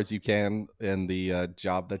as far as you can in the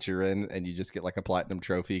job that you're in, and you just get like a platinum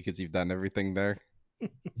trophy because you've done everything there.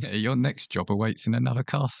 Yeah, your next job awaits in another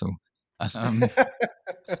castle.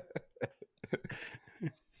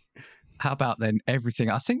 How about then everything?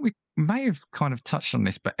 I think we may have kind of touched on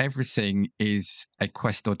this, but everything is a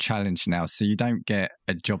quest or challenge now. So you don't get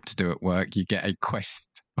a job to do at work; you get a quest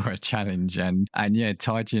or a challenge, and yeah,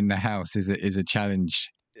 tidying the house is a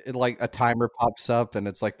challenge. It, like a timer pops up, and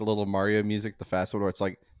it's like the little Mario music, the fast one, where it's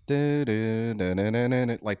like like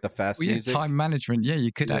the fast music. Time management. Yeah,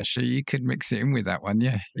 you could mix it in with that one.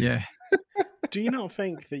 Yeah. Do you not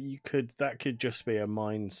think that that could just be a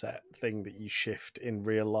mindset thing that you shift in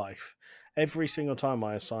real life? Every single time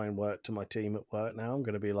I assign work to my team at work now, I'm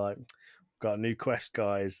going to be like, got a new quest,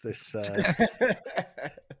 guys. This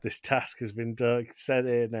this task has been set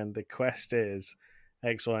in, and the quest is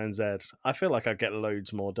X, Y, and Z. I feel like I'd get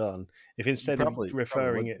loads more done if instead of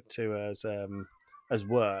referring it to as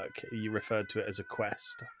work, you referred to it as a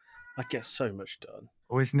quest. I get so much done.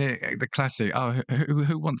 Or isn't it the classic? Oh,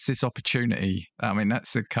 who wants this opportunity? I mean,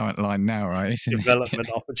 that's the current line now, right? Development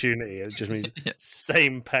opportunity. It just means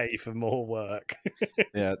same pay for more work.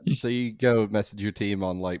 Yeah. So you go message your team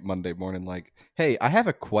on like Monday morning, like, "Hey, I have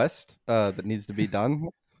a quest that needs to be done.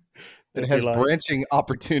 It has branching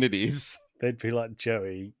opportunities." They'd be like,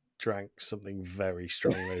 "Joey drank something very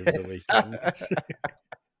strong over the weekend."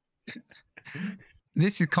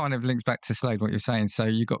 This is kind of links back to Slade, what you're saying. So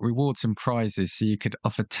you've got rewards and prizes. So you could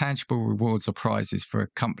offer tangible rewards or prizes for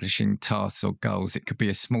accomplishing tasks or goals. It could be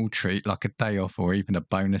a small treat, like a day off, or even a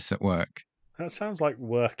bonus at work. That sounds like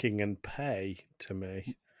working and pay to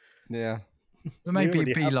me. Yeah. But maybe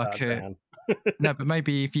it'd be like no, but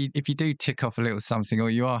maybe if you do tick off a little something, or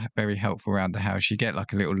you are very helpful around the house, you get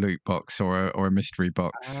like a little loot box or a mystery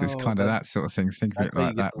box. It's kind of that sort of thing. Think of it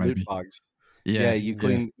like that, maybe. Yeah, you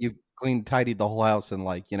clean, tidied the whole house in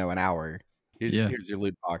like, an hour. Here's your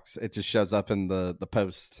loot box. It just shows up in the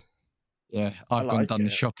post. Yeah, I've gone and done the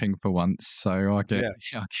shopping for once, so I get a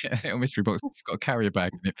little mystery box. It's got a carrier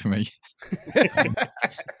bag in it for me.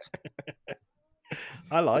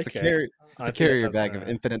 I like it. It's a carrier bag of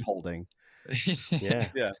infinite holding.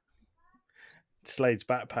 Yeah. Slade's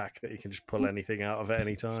backpack that you can just pull anything out of at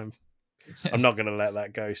any time. I'm not going to let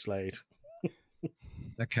that go, Slade.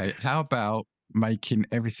 Okay, how about making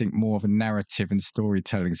everything more of a narrative and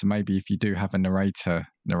storytelling? So maybe if you do have a narrator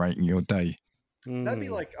narrating your day. That'd be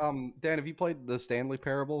like, Dan, have you played the Stanley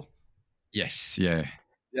Parable? Yes, yeah.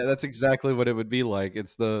 Yeah, that's exactly what it would be like.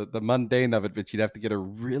 It's the mundane of it, but you'd have to get a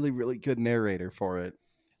really, really good narrator for it.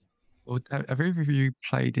 Well, have either of you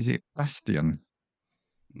played, is it Bastion?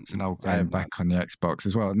 It's an old game back on the Xbox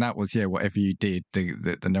as well. And that was, whatever you did,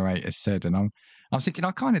 the narrator said. And I'm thinking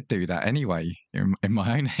I kind of do that anyway in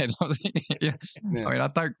my own head. I mean, I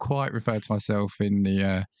don't quite refer to myself in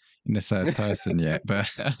the in the third person yet, but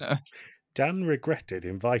Dan regretted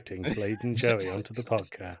inviting Slade and Joey onto the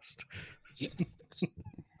podcast.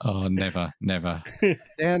 oh, never.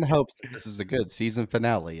 Dan hopes that this is a good season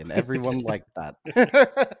finale, and everyone liked that.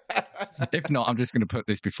 If not, I'm just going to put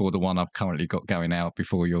this before the one I've currently got going out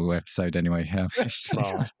before your episode anyway.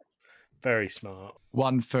 Smart. Very smart.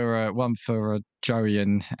 One for Joey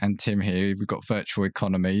and Tim here. We've got virtual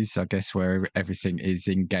economies, I guess, where everything is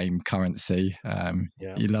in-game currency.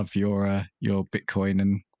 Yeah. You love your Bitcoin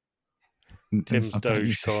and Tim's stuff, don't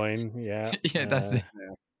you? Dogecoin, yeah. Yeah, that's it.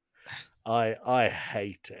 I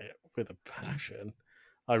hate it with a passion.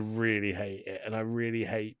 I really hate it, and I really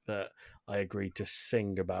hate that I agreed to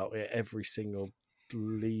sing about it every single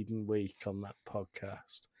bleeding week on that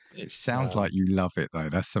podcast. It sounds like you love it, though.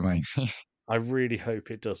 That's amazing. I really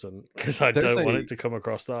hope it doesn't, because I There's don't want a- it to come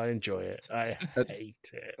across that I enjoy it. I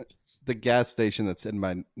hate it. The gas station that's in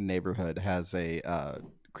my neighborhood has a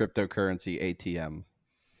cryptocurrency ATM.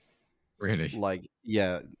 Really? Like,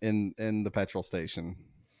 yeah, in the petrol station,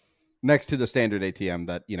 next to the standard ATM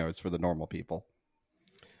that is for the normal people.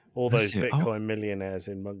 All That's those it. Bitcoin millionaires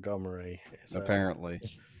in Montgomery. Apparently,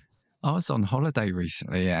 I was on holiday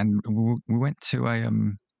recently, and we went to a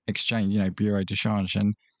exchange, Bureau de Change,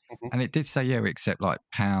 and it did say, we accept like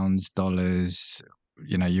pounds, dollars,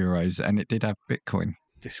 euros, and it did have Bitcoin.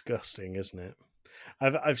 Disgusting, isn't it?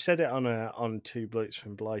 I've said it on Two Blokes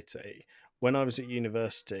from Blighty. When I was at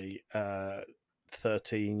university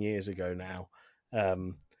 13 years ago now,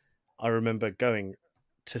 I remember going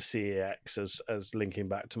to CEX as linking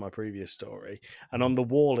back to my previous story, and on the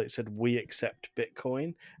wall it said, "We accept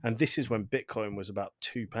Bitcoin," and this is when Bitcoin was about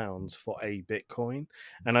 £2 for a Bitcoin,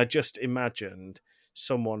 and I just imagined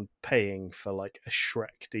someone paying for like a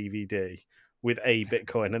Shrek DVD with a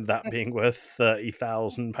Bitcoin and that being worth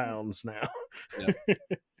 £30,000 now. Yeah.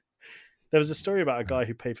 There was a story about a guy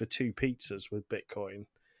who paid for 2 pizzas with Bitcoin.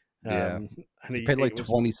 And he paid like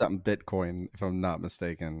 20-something Bitcoin, if I'm not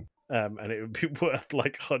mistaken. And it would be worth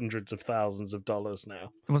like hundreds of thousands of dollars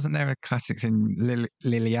now. Wasn't there a classic thing?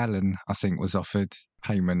 Lily Allen, I think, was offered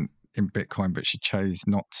payment in Bitcoin, but she chose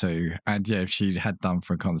not to. And if she had done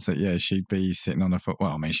for a concert, she'd be sitting on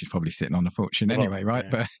she's probably sitting on a fortune anyway, right? Yeah.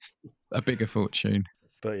 But a bigger fortune.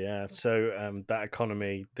 But yeah, so that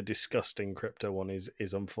economy, the disgusting crypto one,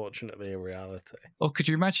 is unfortunately a reality. Or could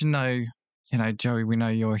you imagine, though, Joey, we know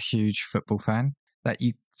you're a huge football fan, that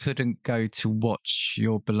you couldn't go to watch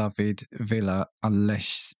your beloved Villa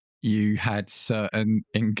unless you had certain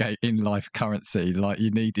in-life currency, like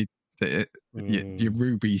you needed your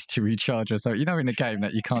rubies to recharge. So in a game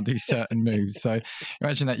that you can't do certain moves. So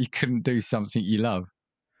imagine that you couldn't do something you love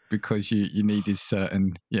because you needed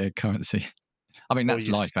certain currency. I mean, that's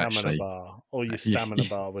life, actually. Or your stamina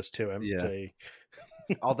bar was too empty.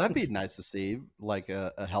 Oh, that'd be nice to see, like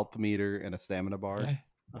a health meter and a stamina bar.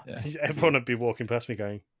 Yeah. Everyone would be walking past me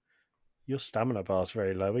going, "Your stamina bar's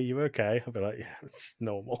very low. Are you okay?" I'd be like, "Yeah, it's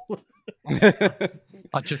normal."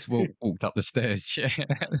 I just walked up the stairs.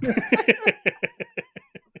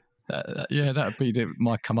 That'd be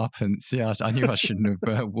my comeuppance. Yeah, I knew I shouldn't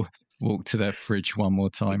have walked to that fridge one more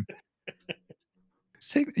time.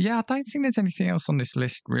 I don't think there's anything else on this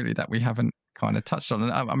list really that we haven't kind of touched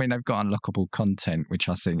on. I mean, they've got unlockable content, which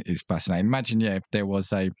I think is fascinating. Imagine, if there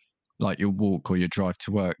was like your walk or your drive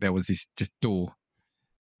to work, there was this just door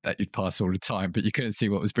that you'd pass all the time, but you couldn't see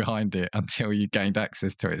what was behind it until you gained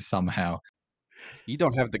access to it somehow. You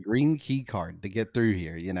don't have the green key card to get through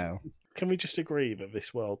here, Can we just agree that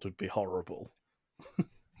this world would be horrible?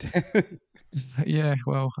 Yeah,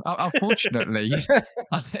 well, unfortunately,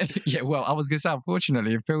 I was going to say,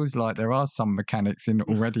 unfortunately, it feels like there are some mechanics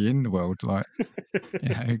already in the world. Like,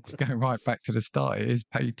 going right back to the start, it is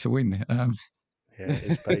paid to win. It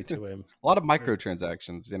is paid to win. A lot of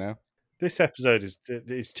microtransactions, This episode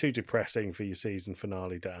is too depressing for your season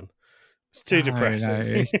finale, Dan. It's too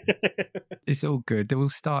depressing. It's all good. We'll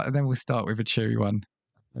start with a cheery one.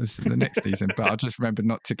 The next season, but I'll just remember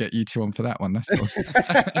not to get you two on for that one. That's all.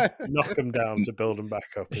 Knock them down to build them back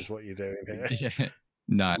up is what you're doing here. Yeah,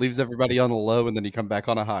 no, Leaves everybody on the low, and then you come back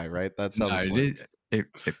on a high, right? That's how this works.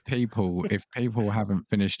 If people haven't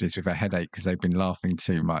finished this with a headache because they've been laughing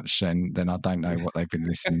too much, then I don't know what they've been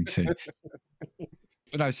listening to.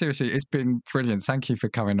 But no, seriously, it's been brilliant. Thank you for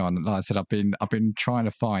coming on. Like I said, I've been trying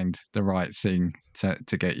to find the right thing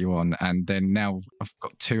to get you on, and then now I've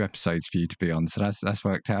got 2 episodes for you to be on. So that's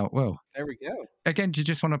worked out well. There we go. Again, do you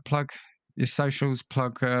just want to plug your socials?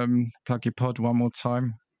 Plug your pod one more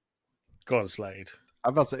time. Go on, Slade.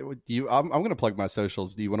 I'm about to say, I'm going to plug my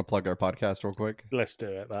socials. Do you want to plug our podcast real quick? Let's do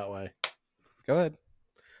it that way. Go ahead.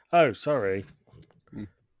 Oh, sorry.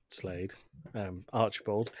 Slade,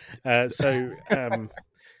 Archibald.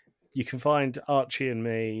 You can find Archie and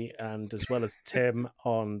me, and as well as Tim,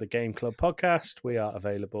 on the Game Club podcast. We are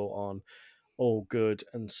available on all good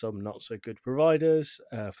and some not so good providers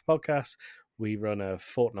for podcasts. We run a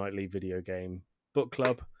fortnightly video game book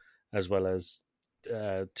club, as well as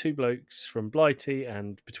Two Blokes from Blighty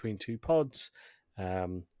and Between Two Pods.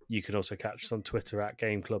 You can also catch us on Twitter at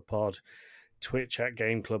Game Club Pod, Twitch at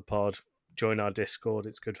Game Club Pod. Join our Discord;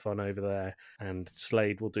 it's good fun over there. And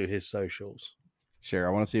Slade will do his socials. Sure.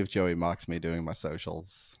 I want to see if Joey mocks me doing my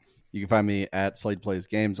socials. You can find me at Slade Plays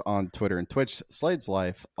Games on Twitter and Twitch, Slade's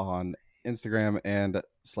Life on Instagram, and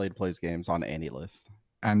Slade Plays Games on AnyList.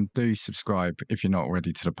 And do subscribe if you're not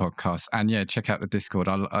already to the podcast. And yeah, check out the Discord.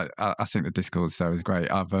 I think the Discord is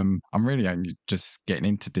great. I'm really only just getting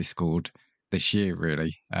into Discord this year,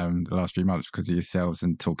 really, the last few months, because of yourselves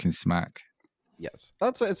and talking smack. Yes,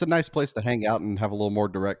 it's a nice place to hang out and have a little more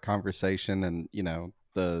direct conversation, and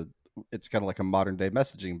it's kind of like a modern day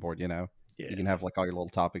messaging board. You can have like all your little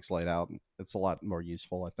topics laid out, and it's a lot more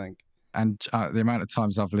useful, I think. And the amount of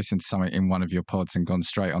times I've listened to something in one of your pods and gone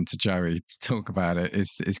straight on to Joey to talk about it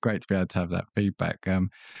is great to be able to have that feedback. But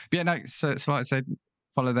yeah, no, so like I said,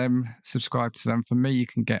 follow them, subscribe to them. For me, you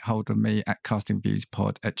can get hold of me at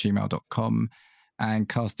castingviewspod@gmail.com and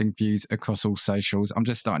Casting Views across all socials. I'm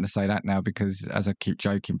just starting to say that now because, as I keep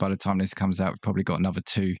joking, by the time this comes out, we've probably got another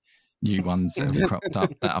 2 new ones that have cropped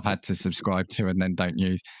up that I've had to subscribe to and then don't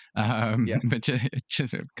use. But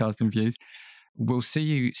just Casting Views. We'll see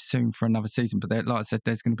you soon for another season. But like I said,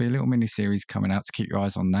 there's going to be a little mini-series coming out, to keep your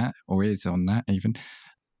eyes on that, or ears on that even.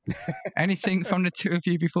 Anything from the two of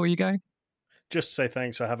you before you go? Just say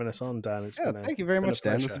thanks for having us on, Dan. Thank you very much,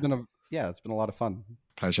 Dan. This has been it's been a lot of fun.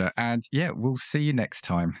 Pleasure. And yeah, we'll see you next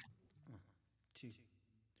time. 1, 2,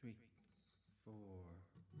 3, 4.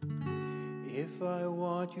 If I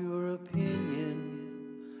want your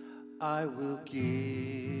opinion, I will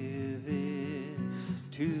give it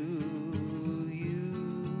to you.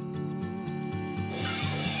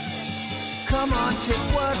 Come on,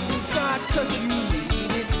 check what we've got, 'cause you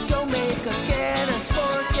need it. Don't make us get